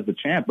this guy as the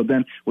champ. But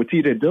then with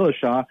TJ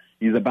Dillashaw,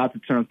 he's about to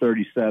turn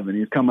 37.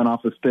 He's coming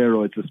off a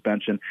steroid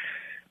suspension.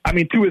 I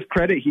mean, to his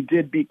credit, he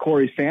did beat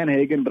Corey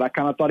Sandhagen, but I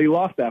kind of thought he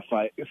lost that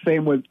fight.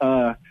 Same with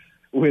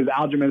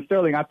Aljamain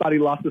Sterling. I thought he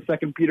lost the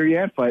second Peter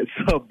Yan fight.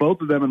 So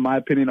both of them, in my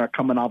opinion, are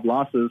coming off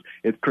losses.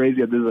 It's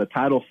crazy that this is a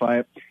title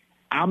fight.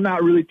 I'm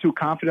not really too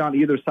confident on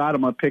either side.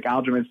 I'm going to pick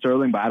Aljamain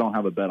Sterling, but I don't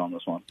have a bet on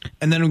this one.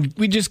 And then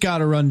we just got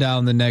to run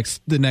down the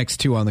next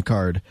 2 on the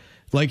card.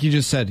 Like you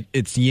just said,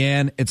 it's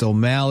Yan, it's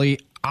O'Malley.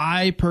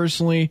 I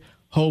personally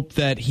hope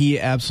that he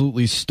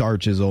absolutely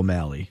starches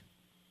O'Malley.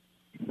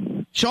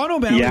 Sean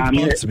O'Malley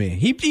bugs me.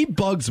 He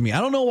bugs me.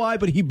 I don't know why,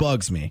 but he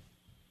bugs me.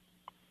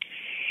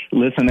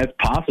 Listen, it's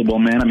possible,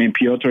 man. I mean,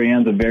 Piotr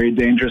Yan's a very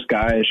dangerous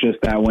guy. It's just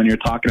that when you're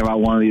talking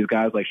about one of these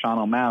guys like Sean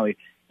O'Malley,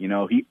 you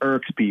know, he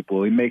irks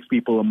people. He makes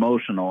people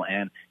emotional,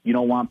 and you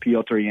don't want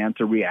Piotr Yan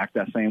to react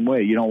that same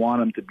way. You don't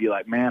want him to be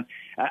like, man,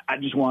 I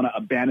just want to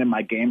abandon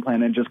my game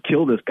plan and just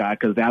kill this guy,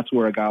 because that's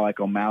where a guy like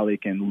O'Malley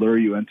can lure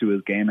you into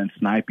his game and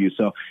snipe you.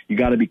 So you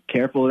got to be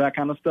careful of that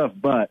kind of stuff.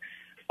 But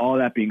all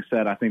that being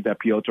said, I think that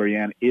Piotr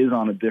Yan is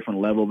on a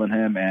different level than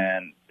him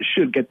and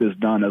should get this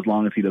done as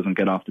long as he doesn't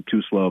get off to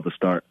too slow of a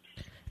start.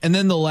 And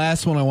then the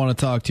last one I want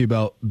to talk to you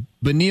about,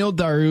 Beneil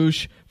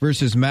Dariush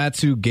versus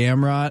Matsu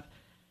Gamrot.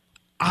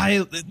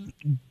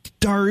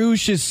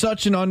 Dariush is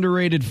such an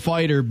underrated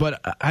fighter,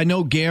 but I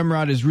know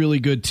Gamrot is really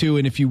good too.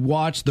 And if you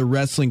watch the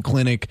wrestling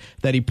clinic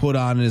that he put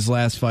on in his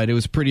last fight, it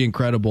was pretty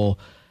incredible.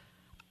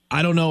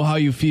 I don't know how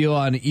you feel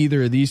on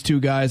either of these two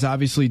guys.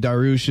 Obviously,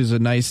 Dariush is a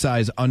nice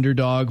size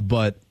underdog,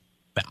 but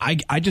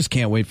I just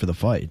can't wait for the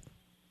fight.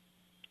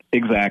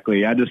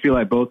 Exactly. I just feel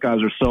like both guys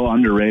are so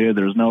underrated.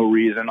 There's no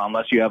reason,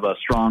 unless you have a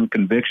strong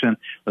conviction,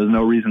 there's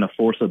no reason to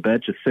force a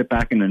bet. Just sit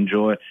back and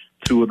enjoy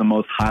 2 of the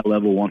most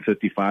high-level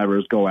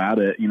 155ers go at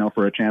it, you know,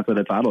 for a chance at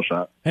a title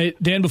shot. Hey,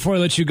 Dan, before I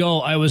let you go,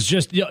 I was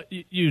just,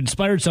 you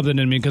inspired something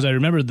in me because I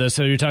remembered this.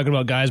 So you're talking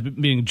about guys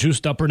being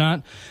juiced up or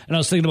not. And I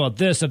was thinking about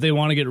this. If they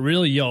want to get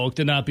really yoked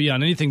and not be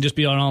on anything, just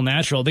be on all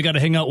natural, they got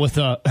to hang out with,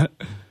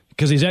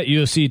 because he's at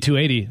UFC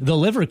 280, the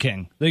Liver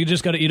King. They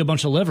just got to eat a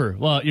bunch of liver.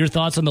 Well, your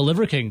thoughts on the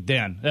Liver King,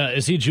 Dan?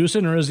 Is he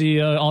juicing or is he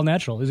all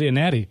natural? Is he a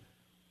natty?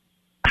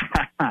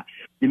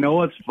 You know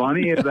what's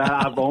funny is that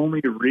I've only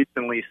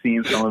recently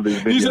seen some of his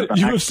videos. He's at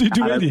UFC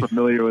 280. I'm not as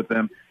familiar with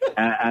him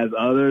as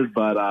others,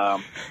 but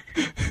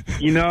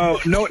you know,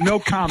 no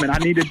comment. I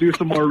need to do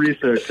some more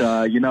research.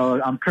 You know,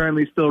 I'm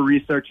currently still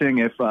researching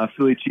if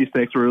Philly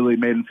cheesesteaks were really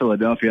made in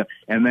Philadelphia,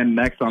 and then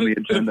next on the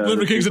agenda,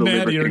 Liver King's a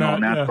natty or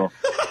not? Natural.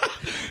 Yeah.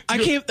 I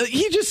can't.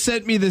 He just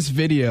sent me this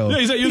video. Yeah,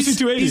 he's at UFC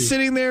 280. He's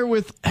sitting there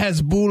with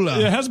Hezbollah.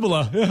 Yeah,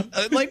 Hezbollah.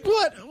 Yeah. Like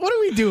what? What are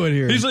we doing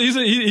here?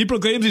 He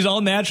proclaims he's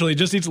all natural. He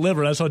just eats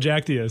liver. That's how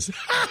jacked he is.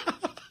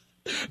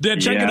 Dan,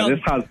 check it out. This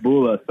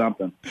Hezbollah is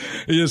something.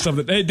 He is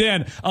something. Hey,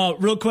 Dan,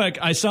 real quick,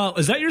 I saw.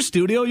 Is that your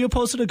studio you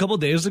posted a couple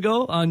days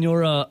ago on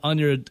your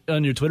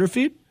Twitter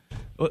feed?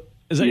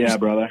 Is that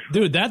brother.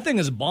 Dude, that thing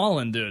is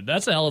balling, dude.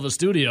 That's a hell of a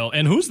studio.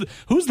 And who's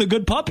the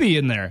good puppy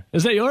in there?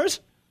 Is that yours?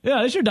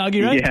 Yeah, that's your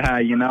doggy, right? Yeah,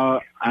 you know,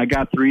 I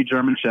got 3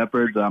 German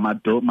Shepherds. I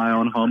built my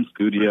own home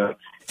studio.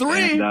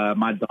 3? And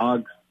my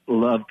dogs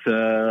love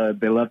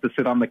to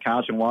sit on the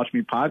couch and watch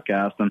me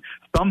podcast. And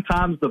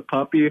sometimes the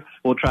puppy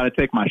will try to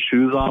take my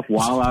shoes off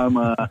while I'm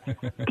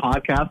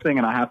podcasting,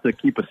 and I have to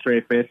keep a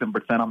straight face and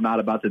pretend I'm not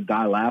about to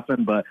die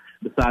laughing. But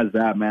besides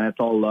that, man, it's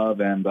all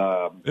love. And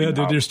yeah,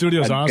 dude, your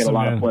studio's awesome, get a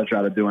lot man. of pleasure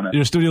out of doing it.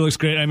 Your studio looks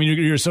great. I mean,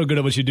 you're so good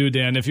at what you do,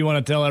 Dan. If you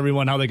want to tell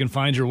everyone how they can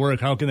find your work,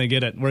 how can they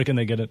get it? Where can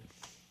they get it?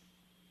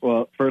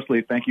 Well,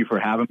 firstly, thank you for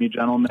having me,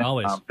 gentlemen.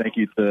 Always. Thank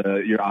you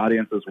to your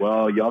audience as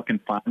well. Y'all can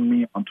find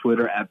me on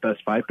Twitter at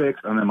Best Fight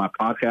Picks, and then my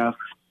podcast,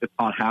 it's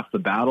called Half the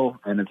Battle,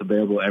 and it's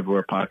available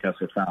everywhere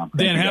podcasts are found.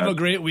 Dan, have a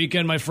great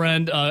weekend, my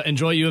friend.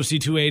 Enjoy UFC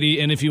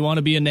 280, and if you want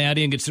to be a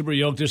natty and get super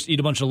yoked, just eat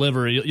a bunch of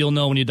liver. You'll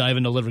know when you dive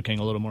into Liver King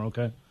a little more,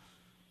 okay?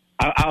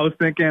 I was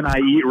thinking I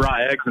eat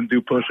raw eggs and do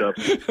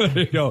push-ups. There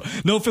you go.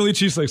 No Philly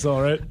cheesesteaks, though,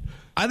 all right?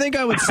 I think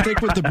I would stick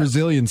with the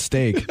Brazilian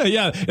steak.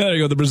 Yeah, there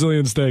you go, the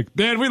Brazilian steak.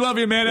 Dan, we love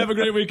you, man. Have a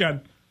great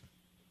weekend.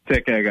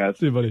 Take care, guys.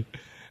 See you, buddy.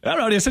 All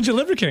right, I sent you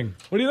Liver King.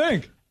 What do you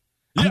think?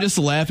 I'm just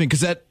laughing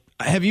because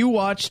have you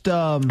watched?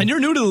 And you're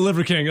new to the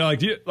Liver King. I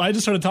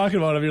just started talking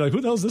about him. You're like, who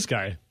the hell is this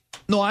guy?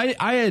 No,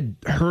 I had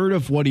heard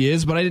of what he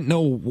is, but I didn't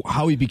know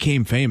how he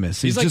became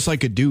famous. He's just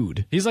like a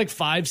dude. He's like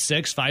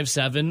 5'6",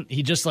 5'7".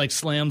 He just like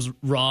slams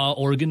raw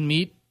organ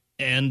meat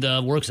and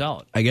works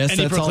out. I guess and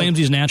he proclaims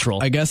he's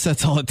natural. I guess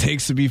that's all it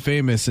takes to be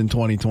famous in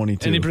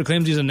 2022. And he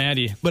proclaims he's a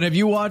natty. But have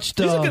you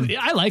watched?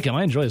 I like him.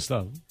 I enjoy his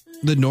stuff.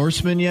 The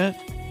Norseman yet?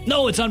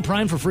 No, it's on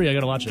Prime for free. I got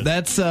to watch it.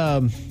 That's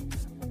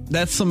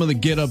some of the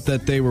get up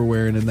that they were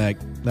wearing in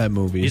that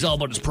movie. He's all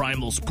about his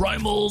primals.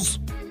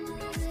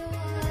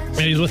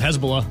 Man, he's with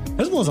Hezbollah.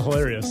 Hezbollah's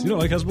hilarious. You don't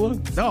like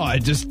Hezbollah? No,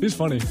 he's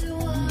funny.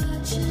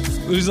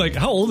 He's like,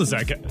 how old is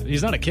that guy?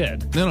 He's not a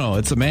kid. No,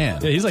 it's a man.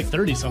 Yeah, he's like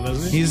 30 something,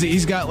 isn't he?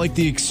 He's got like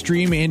the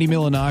extreme Andy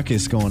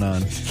Milonakis going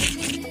on.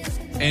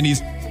 And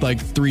he's like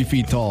 3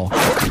 feet tall.